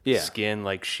light skin.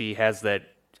 Like she has that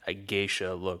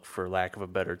geisha look, for lack of a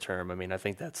better term. I mean, I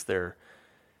think that's their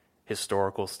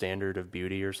historical standard of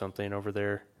beauty or something over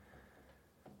there.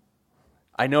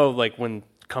 I know, like when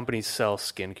companies sell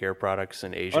skincare products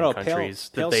in Asian countries,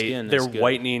 pale that skin they're is good.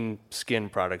 whitening skin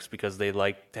products because they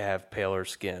like to have paler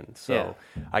skin. So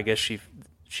I guess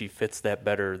she fits that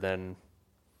better than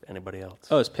anybody else.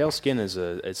 Oh, his pale skin is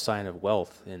a sign of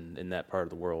wealth in that part of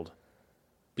the world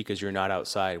because you're not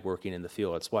outside working in the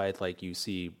field. That's why it's like you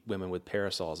see women with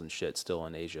parasols and shit still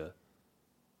in Asia.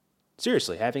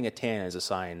 Seriously, having a tan is a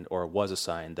sign, or was a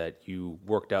sign, that you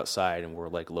worked outside and were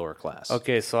like lower class.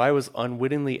 Okay, so I was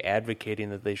unwittingly advocating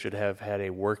that they should have had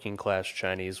a working class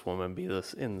Chinese woman be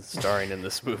starring in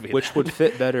this movie, Which would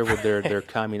fit better with their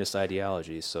communist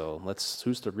ideology. So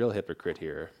who's the real hypocrite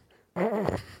here?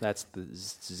 That's the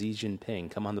Xi Jinping.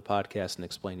 Come on the podcast and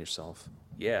explain yourself.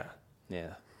 yeah.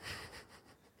 Yeah.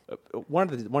 One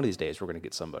of these days we're going to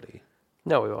get somebody.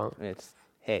 No, we won't. It's,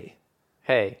 hey,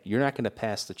 Hey, you're not going to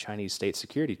pass the Chinese state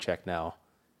security check now.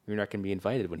 You're not going to be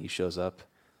invited when he shows up.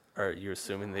 Are you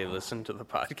assuming they listen to the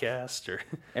podcast, or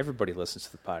Everybody listens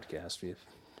to the podcast.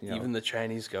 even the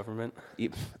Chinese government?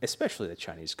 Especially the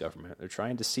Chinese government. They're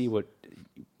trying to see what,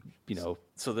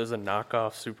 So there's a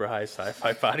knockoff super high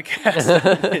sci-fi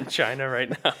podcast in China right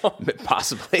now.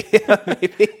 possibly.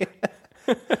 Maybe.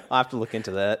 I'll have to look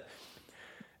into that.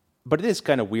 But it is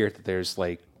kind of weird that there's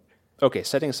like, okay,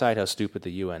 setting aside how stupid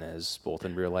the UN is, both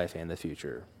in real life and the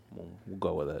future, we'll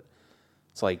go with it.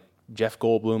 It's like Jeff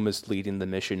Goldblum is leading the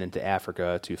mission into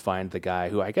Africa to find the guy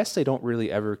who, I guess they don't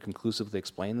really ever conclusively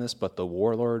explain this, but the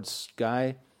warlords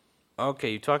guy.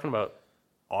 Okay, you're talking about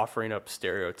offering up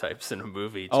stereotypes in a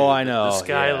movie. Too. Oh, I know, This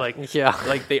guy, yeah.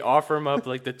 like they offer him up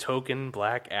like the token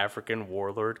black African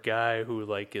warlord guy who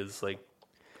like is like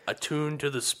attuned to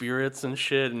the spirits and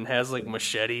shit and has like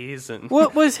machetes and.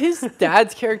 what was his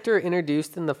dad's character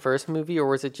introduced in the first movie, or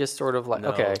was it just sort of like No,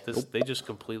 okay? they just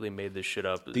completely made this shit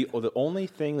up. The only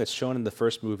thing that's shown in the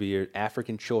first movie are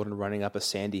African children running up a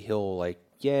sandy hill, like,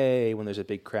 yay, when there's a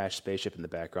big crashed spaceship in the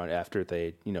background after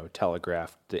they,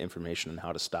 telegraphed the information on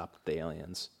how to stop the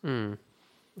aliens.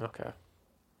 Okay.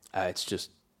 It's just,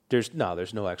 there's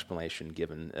no explanation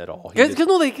given at all. Because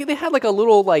no, they had like a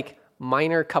little like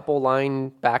minor couple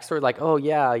line backstory, like, oh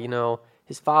yeah,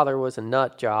 his father was a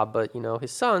nut job, but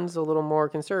his son's a little more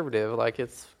conservative. Like,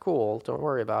 it's cool. Don't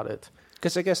worry about it.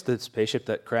 Because I guess the spaceship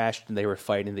that crashed and they were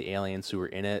fighting the aliens who were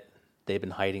in it, they've been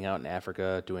hiding out in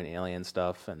Africa doing alien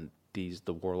stuff, and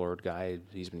the warlord guy,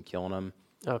 he's been killing them.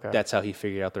 Okay. That's how he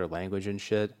figured out their language and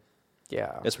shit.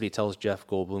 Yeah. That's what he tells Jeff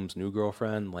Goldblum's new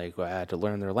girlfriend. Like, I had to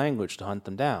learn their language to hunt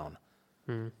them down.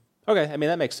 Okay, I mean,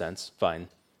 that makes sense. Fine.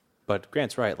 But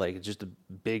Grant's right. Like, it's just a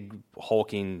big,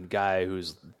 hulking guy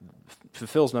who's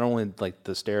fulfills not only, like,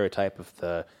 the stereotype of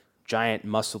the giant,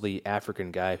 muscly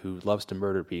African guy who loves to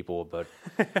murder people, but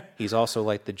he's also,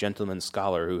 like, the gentleman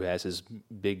scholar who has his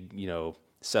big,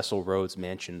 Cecil Rhodes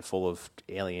mansion full of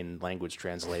alien language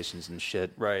translations and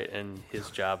shit. Right, and his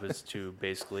job is to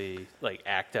basically like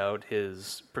act out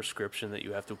his prescription that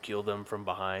you have to kill them from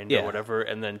behind or whatever,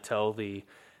 and then tell the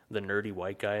nerdy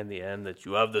white guy in the end that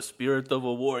you have the spirit of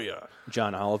a warrior.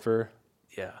 John Oliver.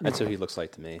 Yeah. That's who he looks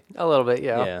like to me. A little bit,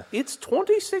 yeah. Yeah. It's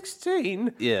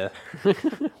 2016. Yeah.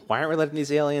 Why aren't we letting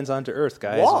these aliens onto Earth,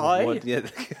 guys? Why? Yeah.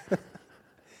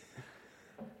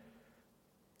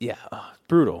 Yeah,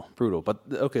 brutal. But,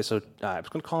 okay, so I was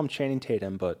going to call him Channing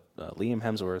Tatum, but Liam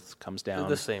Hemsworth comes down.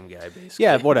 The same guy, basically.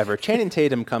 Yeah, whatever. Channing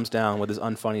Tatum comes down with his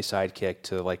unfunny sidekick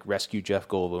to, like, rescue Jeff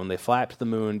Goldblum. They fly up to the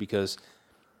moon because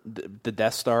the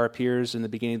Death Star appears in the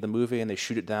beginning of the movie, and they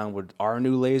shoot it down with our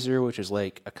new laser, which is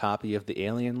like a copy of the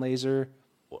alien laser.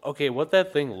 Okay, what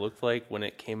that thing looked like when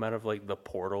it came out of like the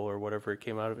portal or whatever it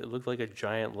came out of, it looked like a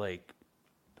giant like.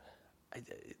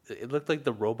 It looked like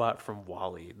the robot from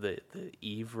WALL-E, the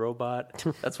Eve robot.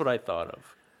 That's what I thought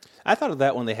of. I thought of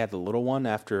that when they had the little one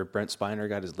after Brent Spiner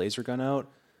got his laser gun out.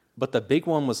 But the big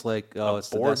one was like, oh, it's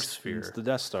Borg the sphere. It's the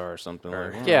Death Star or something.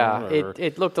 Like, Yeah, whatever.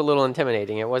 it looked a little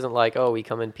intimidating. It wasn't like, oh, we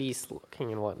come in peace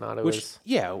looking and whatnot. It Which, was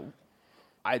yeah,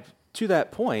 to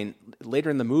that point, later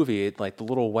in the movie, like the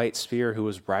little white sphere who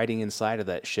was riding inside of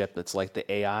that ship, that's like the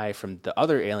AI from the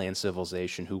other alien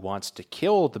civilization who wants to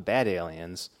kill the bad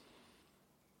aliens.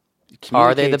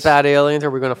 Are they the communicates, bad aliens? Are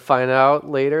we going to find out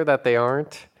later that they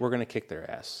aren't? We're going to kick their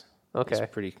ass. Okay.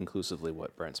 That's pretty conclusively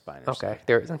what Brent Spiner Okay. said.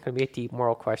 There isn't going to be a deep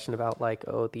moral question about, like,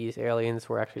 oh, these aliens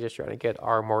were actually just trying to get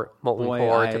our molten Boy,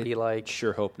 core I to be like.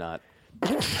 sure hope not.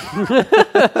 Because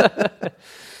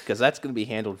that's going to be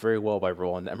handled very well by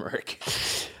Roland Emmerich.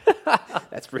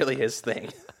 That's really his thing.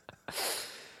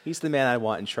 He's the man I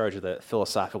want in charge of the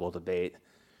philosophical debate.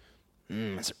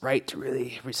 Is it right to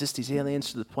really resist these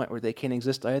aliens to the point where they can't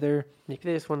exist either? Maybe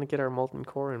they just want to get our molten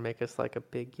core and make us like a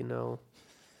big,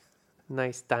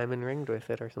 nice diamond ring with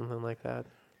it or something like that.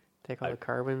 Take all the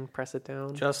carbon, press it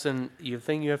down. Justin, the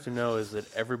thing you have to know is that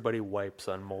everybody wipes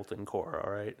on molten core.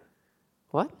 All right,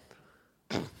 What?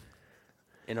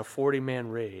 in a 40-man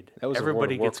raid, That was a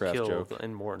everybody World of gets Warcraft killed joke.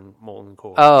 in molten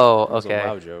core. Oh, It was okay. a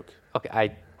WoW joke. Okay,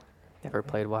 I never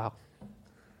played WoW.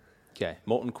 Okay,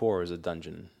 Molten Core is a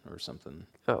dungeon or something.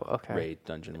 Oh, okay. Raid,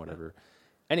 dungeon, whatever.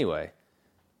 Anyway,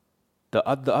 the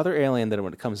other alien that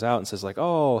when it comes out and says like,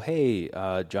 "Oh, hey,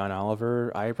 John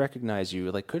Oliver, I recognize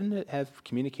you." Like, couldn't it have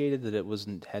communicated that it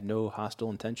had no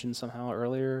hostile intention somehow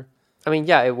earlier? I mean,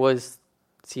 yeah,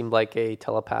 seemed like a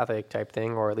telepathic type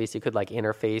thing, or at least it could like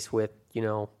interface with,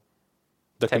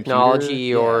 The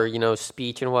technology computer? or,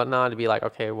 speech and whatnot to be like,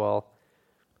 okay, well,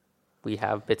 we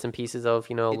have bits and pieces of,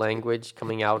 language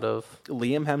coming out of.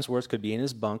 Liam Hemsworth could be in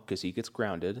his bunk because he gets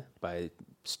grounded by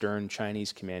stern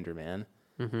Chinese commander man.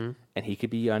 Mm-hmm. And he could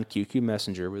be on QQ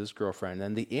Messenger with his girlfriend.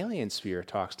 And then the alien sphere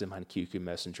talks to him on QQ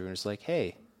Messenger and is like,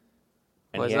 hey.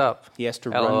 And What's up? He has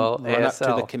to LOL, run up to the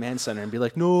ASL. command center and be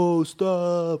like, no,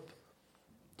 stop.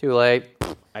 Too late.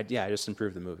 I just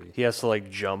improved the movie. He has to like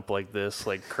jump like this,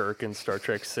 like Kirk in Star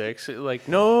Trek 6. Like,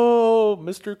 no,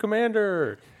 Mr.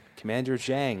 Commander. Commander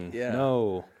Zhang. Yeah.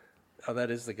 No. Oh, that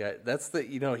is the guy. That's the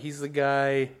he's the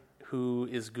guy who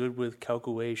is good with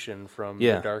calculation from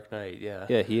Yeah. The Dark Knight. Yeah.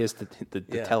 Yeah, he is the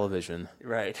Yeah. television.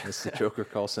 Right. That's the Joker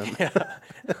calls him.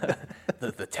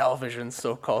 the television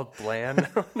so-called bland.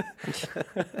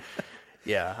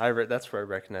 Yeah, that's where I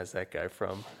recognize that guy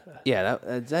from. Yeah,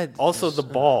 that Also, the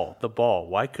ball.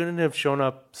 Why couldn't it have shown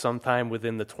up sometime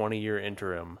within the 20-year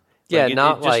interim? Yeah, it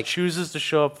not just like- chooses to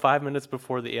show up 5 minutes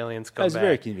before the aliens come was back.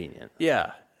 very convenient.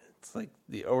 Yeah, it's like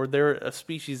or they're a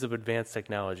species of advanced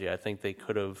technology. I think they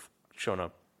could have shown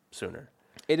up sooner.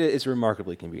 It is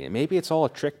remarkably convenient. Maybe it's all a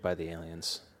trick by the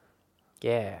aliens.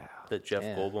 Yeah. That Jeff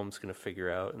Yeah. Goldblum's going to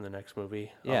figure out in the next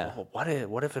movie. Yeah. Oh, what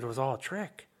if it was all a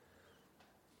trick?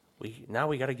 We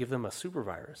got to give them a super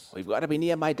virus. We've got to be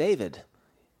near my David.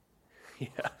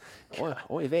 Yeah.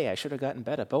 Oy vey, I should have gotten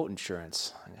better boat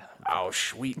insurance. Oh,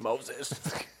 sweet Moses.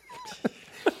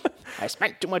 I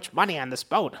spent too much money on this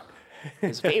boat.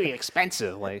 It's very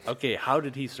expensive. Like, Okay, how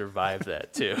did he survive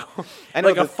that too? I know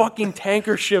Like a the- fucking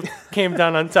tanker ship came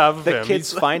down on top of the him.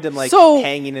 kids He's find him like So,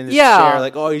 hanging in his yeah. chair,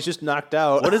 like, oh, he's just knocked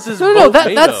out. what is his No, boat no,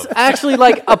 made that's of? actually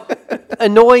like a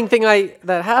annoying thing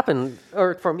that happened,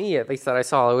 or for me at least that I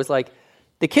saw. It was like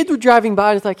the kids were driving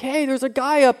by and it's like, hey, there's a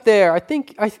guy up there. I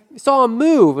think I saw him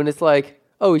move, and it's like,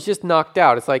 oh, he's just knocked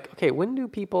out. It's like, okay, when do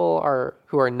people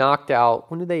who are knocked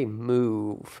out, when do they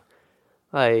move?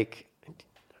 Like,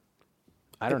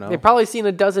 I don't know. they've probably seen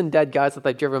a dozen dead guys that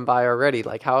they've driven by already.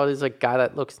 Like, how does a guy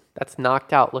that's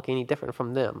knocked out look any different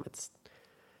from them?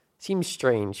 Seems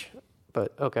strange,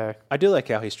 but okay. I do like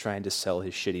how he's trying to sell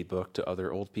his shitty book to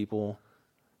other old people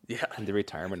Yeah, in the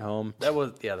retirement home. that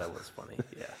was funny.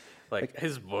 Yeah, like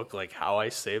his book, like How I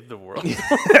Saved the World.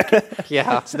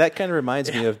 Yeah. So that kind of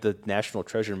reminds me of the National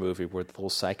Treasure movie where the little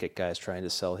psychic guy's trying to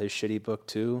sell his shitty book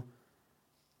too.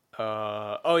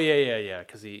 Yeah.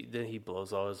 Because he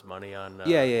blows all his money on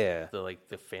Yeah.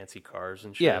 the fancy cars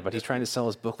and shit. Yeah, but he's trying to sell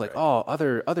his book like, oh,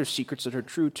 other secrets that are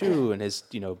true too, and his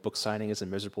book signing is a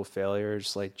miserable failure,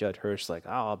 just like Judd Hirsch, like,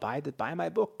 oh, buy my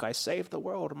book, I saved the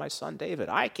world, my son David,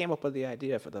 I came up with the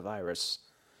idea for the virus,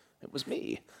 it was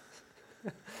me.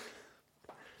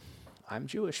 I'm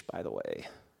Jewish, by the way.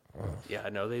 Yeah,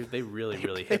 no, they really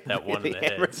hit that one in the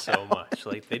hammer head so much.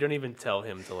 Like they don't even tell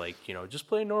him to like, just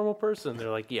play a normal person. They're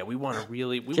like, yeah, we want to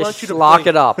we Just want you to lock play,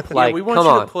 it up. Yeah, Like, we want come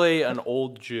you on. to play an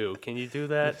old Jew. Can you do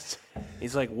that?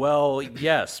 He's like, well,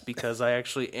 yes, because I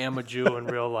actually am a Jew in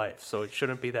real life, so it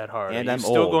shouldn't be that hard. And You're I'm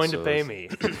still old, going so to pay me.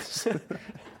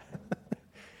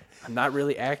 I'm not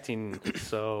really acting,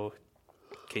 so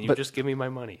can you But- just give me my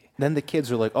money? Then the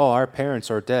kids are like, "Oh, our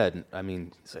parents are dead." I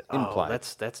mean, He's like, implied.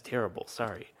 that's terrible.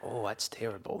 Sorry. Oh, that's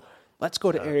terrible. Let's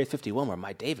go to Area 51 where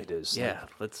my David is. Yeah,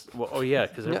 let's. Well, oh yeah,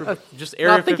 because just I'm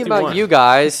Area not thinking 51. about you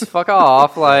guys. Fuck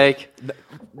off. Like,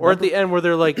 Or at the end where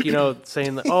they're like,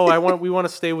 saying, that, "Oh, we want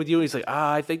to stay with you." He's like,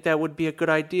 I think that would be a good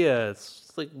idea.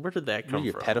 It's like, where did that Are come you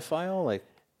a from? pedophile? Like,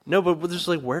 No, but just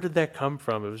like, where did that come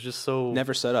from? It was just so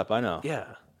never set up. I know. Yeah,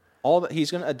 He's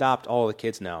going to adopt all the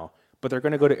kids now, but they're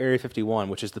going to go to Area 51,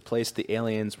 which is the place the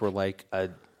aliens were like a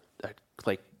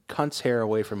like cunt's hair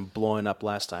away from blowing up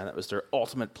last time. That was their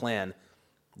ultimate plan.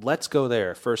 Let's go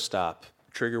there. First stop.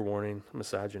 trigger warning,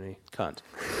 misogyny. Cunt.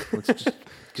 Let's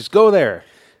just go there.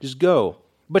 Just go.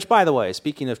 Which, by the way,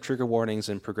 speaking of trigger warnings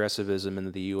and progressivism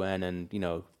in the UN and,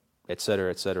 et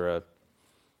cetera,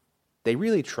 they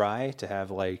really try to have,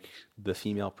 like, the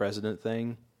female president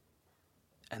thing,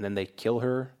 and then they kill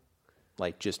her,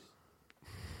 like, just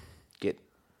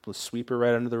sweep her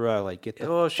right under the rug, like, get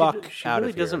the fuck she out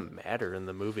really of here. doesn't matter in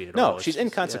the movie at all. No, It's she's just-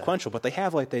 inconsequential, but they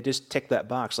have, like, they just tick that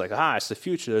box, like, it's the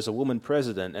future, there's a woman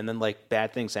president, and then, like,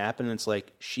 bad things happen, and it's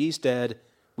like, she's dead,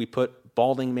 we put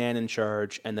Balding Man in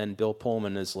charge, and then Bill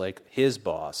Pullman is, like, his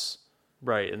boss.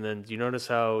 Right, and then do you notice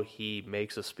how he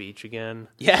makes a speech again?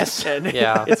 Yes! And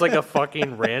Yeah. it's like a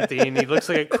fucking ranting. He looks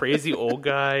like a crazy old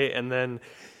guy, and then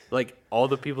like all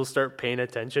the people start paying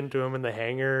attention to him in the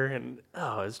hangar, and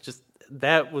it's just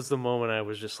that was the moment I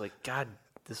was just like, God,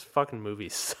 this fucking movie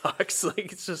sucks.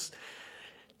 Like it's just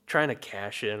trying to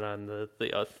cash in on the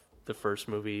first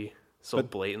movie so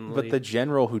blatantly. But the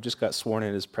general who just got sworn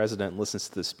in as president listens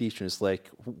to the speech and is like,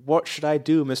 what should I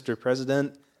do, Mr.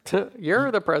 President? you're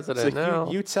the It's president like, now.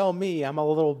 you tell me, I'm a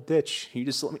little bitch. You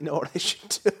just let me know what I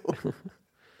should do.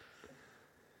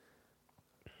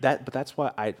 But that's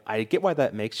why I get why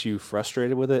that makes you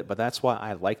frustrated with it, but that's why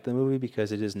I like the movie,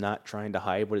 because it is not trying to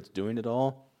hide what it's doing at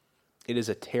all. It is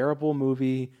a terrible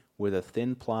movie with a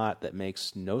thin plot that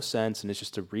makes no sense, and it's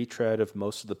just a retread of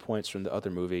most of the points from the other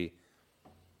movie,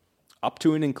 up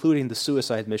to and including the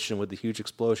suicide mission with the huge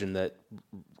explosion that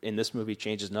in this movie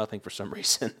changes nothing for some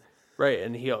reason. right,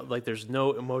 and he like there's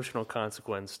no emotional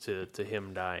consequence to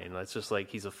him dying. It's just like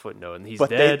he's a footnote, and he's But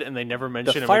dead, and they never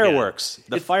mention The him fireworks. again.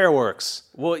 The fireworks.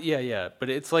 Well, yeah, but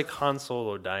it's like Han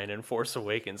Solo dying in Force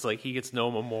Awakens. Like he gets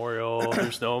no memorial.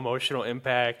 There's no emotional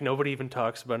impact. Nobody even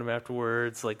talks about him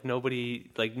afterwards. Like nobody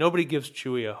gives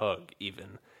Chewie a hug.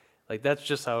 Even like that's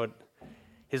just how it.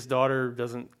 His daughter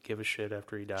doesn't give a shit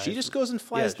after he dies. She just goes and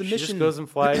flies the she mission just goes and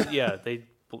flies. Yeah, they.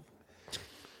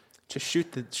 to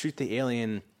shoot the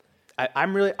alien.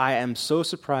 I am so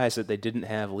surprised that they didn't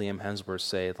have Liam Hemsworth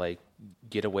say, like,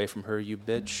 get away from her, you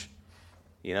bitch.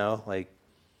 Like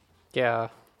yeah.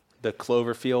 the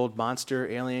Cloverfield monster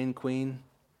alien queen.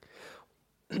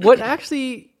 What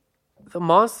actually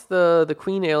the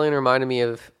queen alien reminded me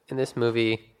of in this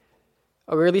movie,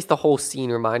 or at least the whole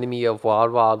scene reminded me of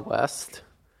Wild Wild West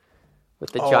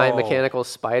with the giant Oh. mechanical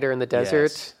spider in the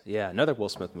desert. Yes. Yeah, another Will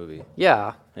Smith movie.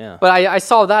 Yeah. Yeah. But I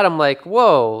saw that, I'm like,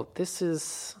 whoa, this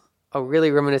is a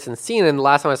really reminiscent scene. And the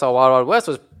last time I saw Wild Wild West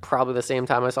was probably the same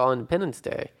time I saw Independence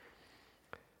Day.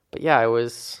 But yeah, I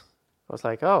was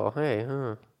like, oh, hey,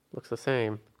 looks the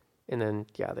same. And then,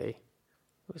 yeah, it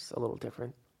was a little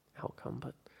different outcome,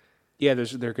 but. Yeah,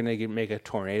 they're going to make a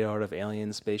tornado out of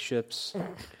alien spaceships.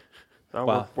 Oh,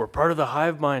 Wow. we're part of the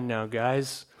hive mind now,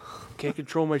 guys. Can't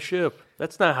control my ship.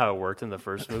 That's not how it worked in the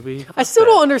first movie. I still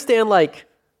don't understand, like,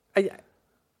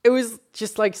 it was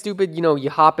just like stupid, you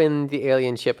hop in the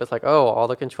alien ship, it's like, oh, all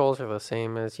the controls are the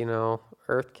same as,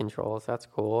 Earth controls. That's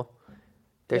cool.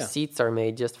 Their Yeah. seats are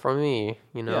made just for me,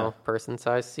 Yeah.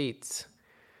 person-sized seats.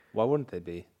 Why wouldn't they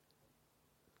be?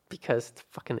 Because it's a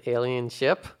fucking alien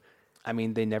ship. I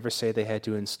mean, they never say they had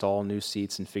to install new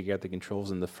seats and figure out the controls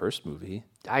in the first movie.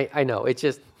 I know, it's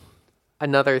just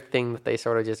another thing that they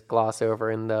sort of just gloss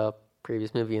over in the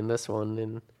previous movie and this one,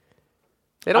 and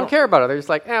they don't care about it. They're just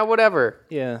like, whatever.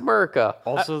 Yeah. America.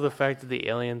 Also, the fact that the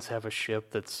aliens have a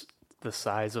ship that's the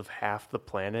size of half the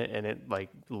planet and it like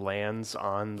lands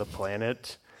on the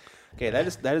planet. Okay,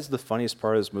 that is the funniest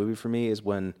part of this movie for me, is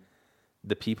when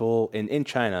the people in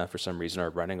China, for some reason, are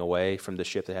running away from the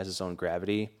ship that has its own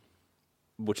gravity,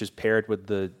 which is paired with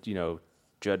the,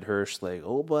 Judd Hirsch, like,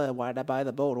 oh boy, why did I buy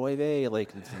the boat? Oy vey. Like,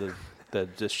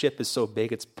 the ship is so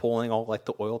big it's pulling all like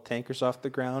the oil tankers off the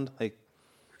ground. Like,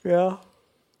 Yeah.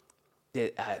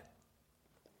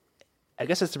 I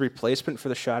guess it's a replacement for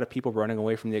the shot of people running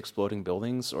away from the exploding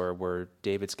buildings or where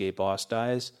David's gay boss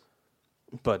dies.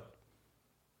 But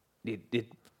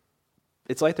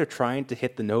it's like they're trying to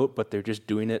hit the note, but they're just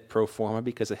doing it pro forma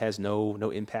because it has no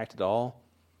impact at all.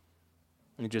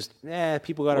 And just,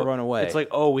 people got to run away. It's like,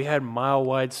 oh, we had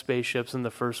mile-wide spaceships in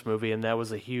the first movie, and that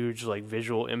was a huge like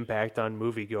visual impact on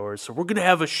moviegoers. So we're gonna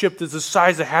have a ship that's the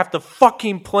size of half the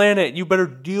fucking planet. You better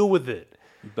deal with it.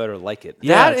 You better like it.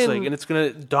 Yeah, and it's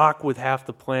gonna dock with half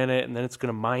the planet, and then it's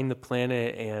gonna mine the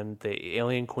planet, and the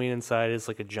alien queen inside is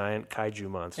like a giant kaiju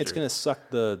monster. It's gonna suck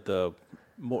the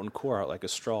molten core out like a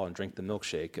straw and drink the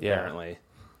milkshake. Apparently,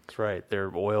 that's right.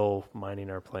 They're oil mining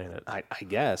our planet. I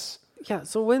guess. Yeah,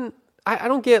 so when I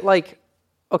don't get like,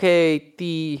 okay,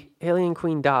 the alien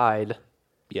queen died,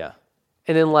 Yeah.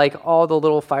 and then like all the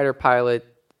little fighter pilot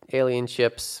alien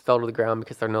ships fell to the ground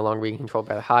because they're no longer being controlled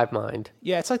by the hive mind.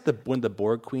 Yeah, it's like when the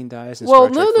Borg Queen dies in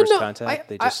Well, Star Trek First no.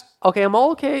 Contact. Okay, I'm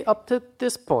all okay up to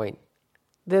this point.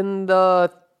 Then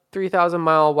the 3,000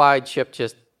 mile wide ship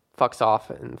just fucks off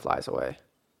and flies away.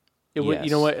 You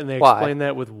know what? And they Why? explained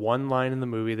that with one line in the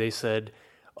movie. They said,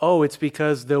 "Oh, it's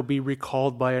because they'll be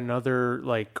recalled by another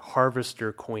like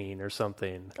harvester queen or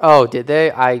something." Oh, did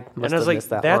they? I must And I have was like, missed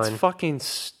that "That's line. fucking The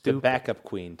stupid." backup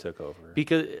queen took over.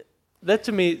 Because that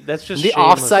to me, that's just The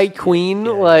shameless. offsite queen,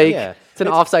 Yeah. it's an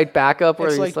offsite backup where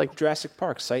It's it's like like, Jurassic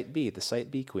Park, Site B. The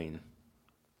Site B queen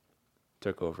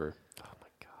took over.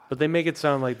 But they make it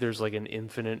sound like there's like an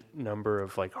infinite number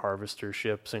of like harvester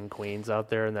ships and queens out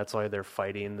there, and that's why they're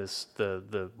fighting this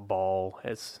the ball.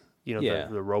 It's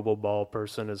the Robo Ball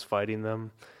person is fighting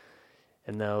them,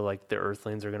 and now like the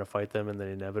Earthlings are going to fight them in the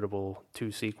inevitable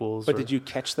 2 sequels. But did you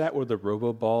catch that where the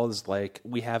Roboball is like,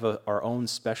 we have our own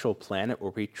special planet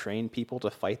where we train people to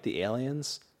fight the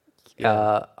aliens?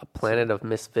 a planet of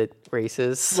misfit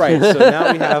races. Right, so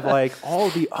now we have like all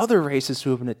the other races who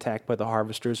have been attacked by the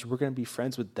harvesters. We're going to be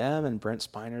friends with them, and Brent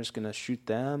Spiner's going to shoot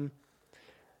them.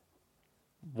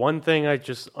 One thing I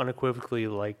just unequivocally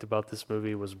liked about this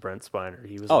movie was Brent Spiner.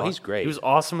 He's great. He was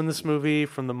awesome in this movie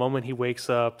from the moment he wakes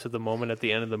up to the moment at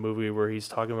the end of the movie where he's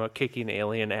talking about kicking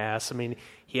alien ass. I mean,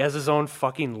 he has his own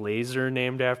fucking laser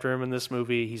named after him in this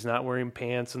movie. He's not wearing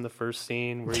pants in the first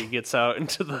scene where he gets out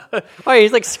into the... Oh,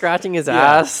 he's like scratching his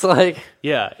ass. Like,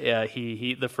 Yeah.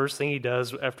 He the first thing he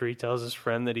does after he tells his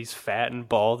friend that he's fat and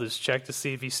bald is check to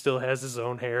see if he still has his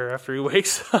own hair after he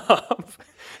wakes up.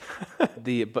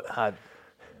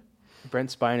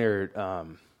 Brent Spiner,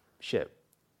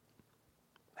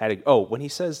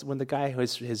 when the guy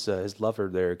who's his lover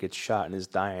there gets shot and is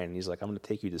dying, and he's like, "I'm going to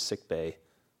take you to sick bay."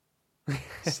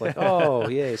 It's like, oh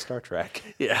yay, Star Trek.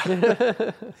 Yeah.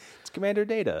 It's Commander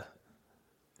Data.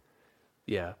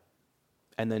 Yeah.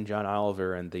 And then John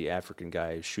Oliver and the African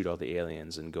guy shoot all the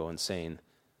aliens and go insane.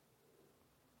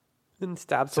 and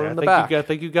stabs So one I in the back.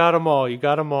 think you got them all. You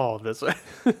got them all. That's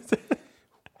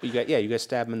You got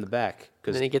stab him in the back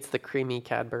And then he gets the creamy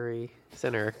Cadbury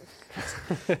center.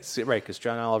 right, because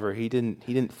John Oliver he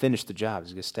didn't finish the job.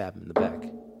 He's gonna stab him in the back.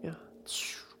 Yeah.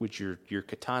 With your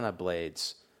katana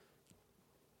blades.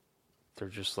 They're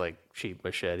just like cheap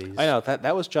machetes. I know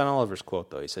that was John Oliver's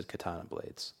quote though. He said katana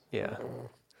blades. Yeah.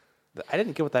 I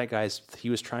didn't get what that guy's. He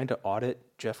was trying to audit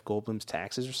Jeff Goldblum's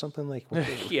taxes or something like.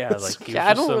 Yeah, like he was Yeah,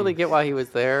 I just don't really get why he was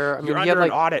there. I mean, You're he under had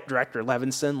like an audit, Director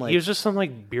Levinson. Like he was just some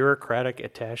like bureaucratic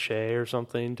attaché or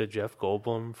something to Jeff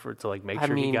Goldblum to like make sure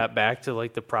he mean- got back to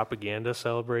like the propaganda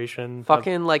celebration.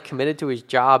 fucking like committed to his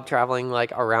job, traveling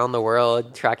like around the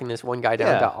world, tracking this one guy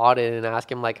down Yeah. to audit and ask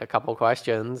him like a couple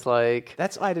questions. Like,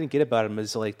 that's what I didn't get about him.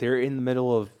 Is like they're in the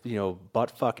middle of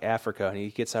buttfuck Africa, and he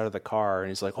gets out of the car and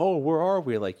he's like, "Oh, where are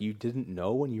we?" Like you didn't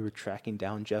know when you were tracking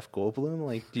down Jeff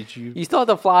Goldblum. Like did you? you still have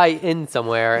to fly in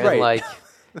somewhere, and Right. like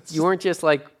you weren't just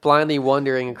like blindly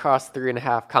wandering across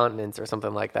 3.5 continents or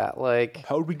something like that. Like,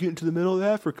 How did we get into the middle of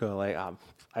Africa? Like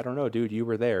I don't know, dude. You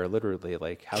were there, literally.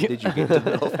 Like how did you get to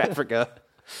the middle of Africa?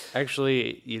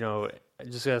 Actually, I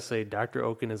just gotta say, Dr.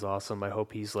 Oaken is awesome. I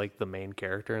hope he's like the main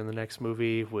character in the next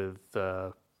movie with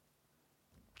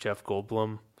Jeff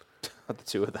Goldblum. The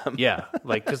two of them. Yeah,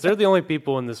 like because they're the only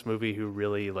people in this movie who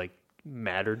really like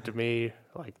mattered to me,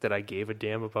 like that I gave a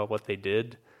damn about what they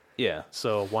did. Yeah.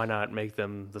 So why not make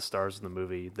them the stars of the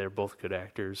movie? They're both good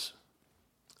actors.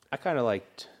 I kind of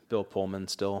liked Bill Pullman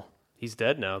still. He's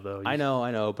dead now, though. I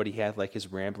know, but he had like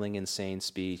his rambling, insane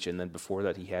speech, and then before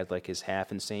that, he had like his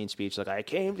half insane speech, like "I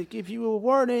came to give you a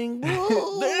warning."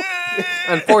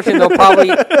 unfortunately,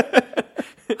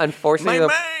 they'll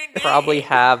probably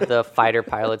have the fighter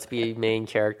pilots be main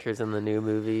characters in the new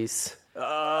movies.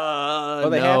 Oh,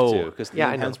 they have to because Yeah,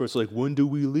 I know. Hemsworth's like, when do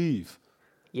we leave?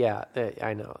 Yeah,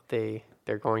 I know.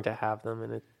 They're going to have them,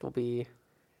 and it will be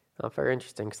very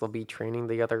interesting because they'll be training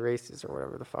the other races or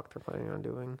whatever the fuck they're planning on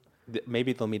doing.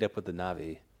 Maybe they'll meet up with the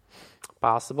Na'vi.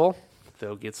 Possible.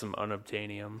 They'll get some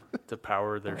unobtainium to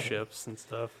power their ships and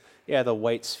stuff. Yeah, the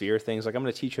white sphere things. Like, I'm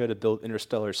going to teach you how to build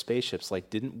interstellar spaceships. Like,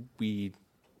 didn't we?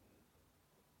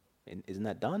 Isn't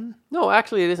that done? No,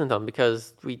 actually, it isn't done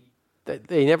because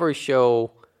they never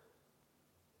show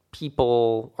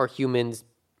people or humans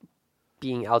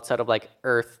being outside of like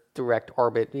Earth direct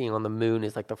orbit. Being on the moon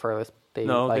is like the furthest. They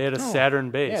had a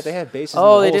Saturn base. Yeah, they had bases.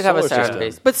 Oh, in the they did have a solar Saturn system.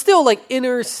 base, but still, like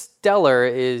interstellar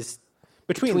is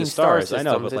Between the star stars. I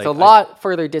know, systems. but It's like, a lot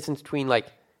further distance between like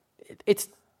it's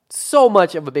so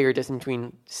much of a bigger distance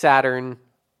between Saturn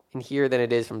and here than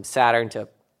it is from Saturn to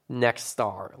next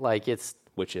star. Like it's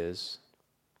which is,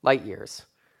 light years.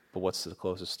 but what's the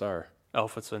closest star?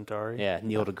 Alpha Centauri. Yeah,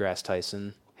 Neil deGrasse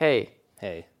Tyson. Hey,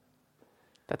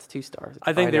 That's 2 stars. It's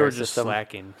I think they binary were just system.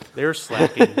 slacking. They were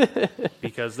slacking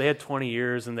because they had 20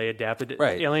 years and they adapted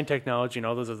Right. alien technology and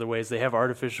all those other ways. They have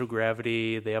artificial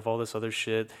gravity. They have all this other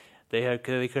shit. They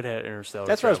could have interstellar.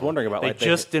 That's what I was travel. wondering about. They Like,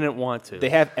 just didn't want to. They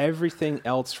have everything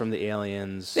else from the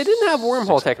aliens. They didn't have wormhole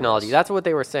except for technology. this. That's what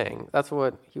they were saying. That's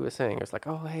what he was saying. It's like,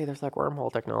 oh, hey, there's like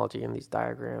wormhole technology in these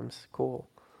diagrams. Cool.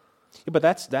 Yeah, but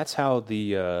that's how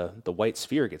the white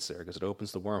sphere gets there because it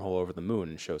opens the wormhole over the moon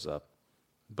and shows up.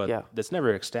 But Yeah. that's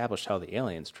never established how the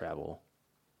aliens travel.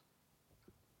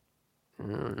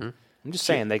 Mm-hmm. I'm just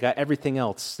saying they got everything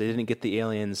else. They didn't get the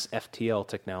aliens' FTL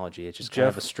technology. It's just kind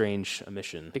of a strange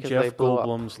omission. Because they Jeff blew up.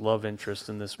 Goldblum's love interest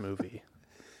in this movie.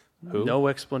 Who? No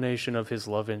explanation of his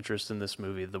love interest in this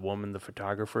movie. The woman, the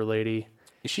photographer lady.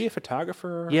 Is she a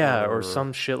photographer? Yeah, or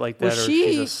some shit like that. Was or she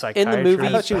she's a in psychiatrist. the movie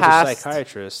I thought she was past- a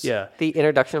psychiatrist. Yeah. The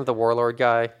introduction of the warlord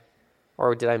guy,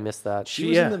 or did I miss that? She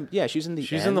was Yeah. in the she's in the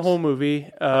She's end. in the whole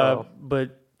movie,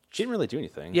 but She didn't really do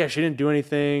anything. yeah, she didn't do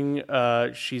anything.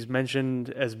 She's mentioned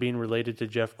as being related to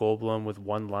Jeff Goldblum with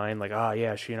one line, like,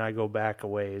 yeah, she and I go back a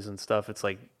ways and stuff. It's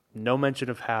like no mention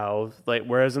of how. Like,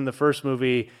 whereas in the first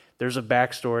movie, there's a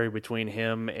backstory between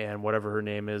him and whatever her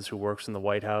name is who works in the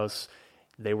White House.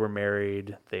 They were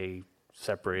married, they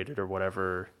separated or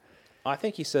whatever. I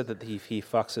think he said that he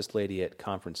fucks this lady at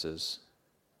conferences.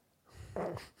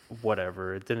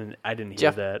 Whatever. It didn't. I didn't hear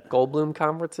Jeff that. Goldblum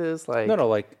conferences, like No,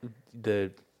 like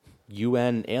the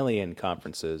UN alien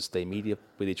conferences. They meet up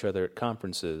with each other at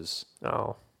conferences.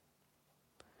 oh,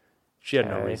 She had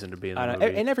no Okay. reason to be in I the don't know.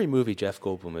 movie. In every movie, Jeff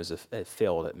Goldblum is a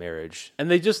failed at marriage.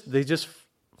 And they just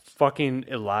fucking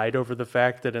lied over the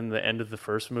fact that in the end of the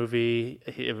first movie,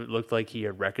 it looked like he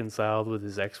had reconciled with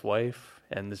his ex-wife,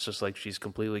 and it's just like she's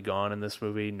completely gone in this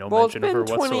movie. No well, it's mention of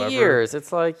been her 20 whatsoever. years.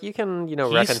 It's like you can, He's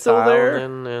reconcile still there?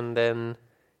 and then,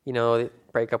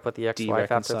 break up with the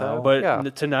ex-wife after De-reconcile. that. But yeah.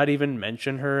 to not even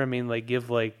mention her, I mean, like give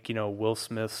Will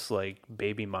Smith's like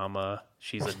baby mama.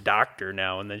 She's a doctor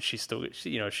now, and then she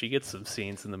gets some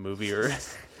scenes in the movie, or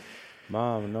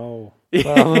Mom, no.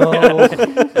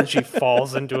 and she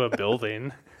falls into a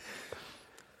building.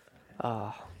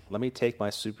 Let me take my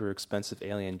super expensive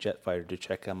alien jet fighter to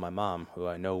check on my mom, who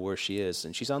I know where she is,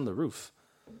 and she's on the roof.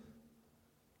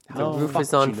 The roof Fuck, is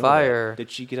did on you know fire. that?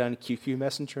 Did she get on QQ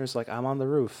Messenger? It's like, I'm on the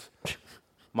roof.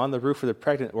 I'm on the roof with the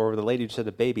pregnant or with the lady who said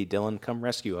the baby. Dylan, come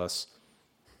rescue us.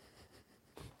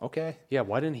 Okay. Yeah,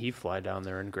 why didn't he fly down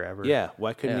there and grab her? Yeah.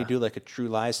 Why couldn't he Yeah. do like a True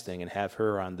Lies thing and have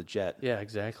her on the jet? Yeah,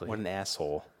 exactly. What an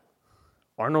asshole.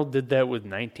 Arnold did that with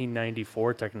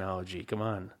 1994 technology. Come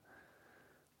on.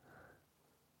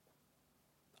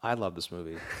 I love this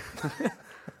movie.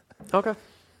 Okay.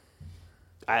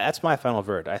 That's my final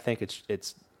verdict. I think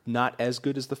it's not as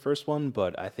good as the first one,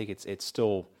 but I think it's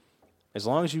still, as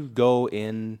long as you go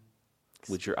in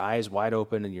with your eyes wide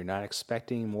open and you're not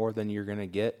expecting more than you're gonna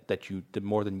get,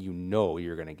 more than you know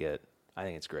you're gonna get, I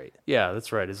think it's great. Yeah,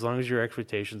 that's right. As long as your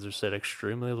expectations are set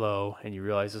extremely low and you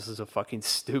realize this is a fucking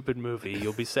stupid movie,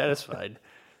 you'll be satisfied.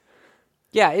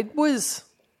 Yeah, it was,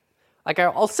 like,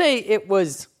 I'll say it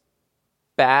was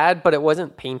bad, but it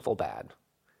wasn't painful bad.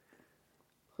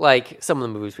 Like some of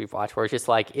the movies we've watched where it's just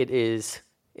like, it's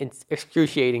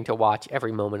excruciating to watch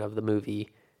every moment of the movie.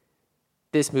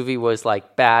 This movie was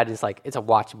like bad. It's like, it's a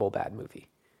watchable bad movie.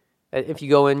 If you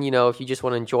go in, if you just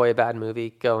want to enjoy a bad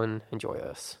movie, go and enjoy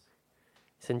this.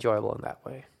 It's enjoyable in that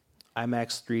way.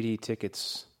 IMAX 3D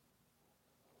tickets,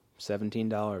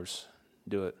 $17.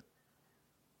 Do it.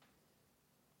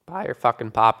 Buy your fucking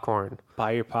popcorn.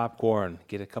 Buy your popcorn.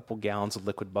 Get a couple gallons of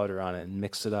liquid butter on it and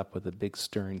mix it up with a big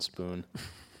stirring spoon.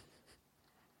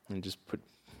 And just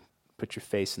put your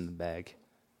face in the bag.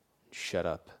 Shut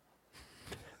up.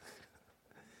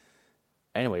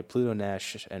 Anyway, Pluto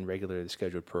Nash and regularly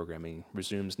scheduled programming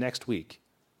resumes next week.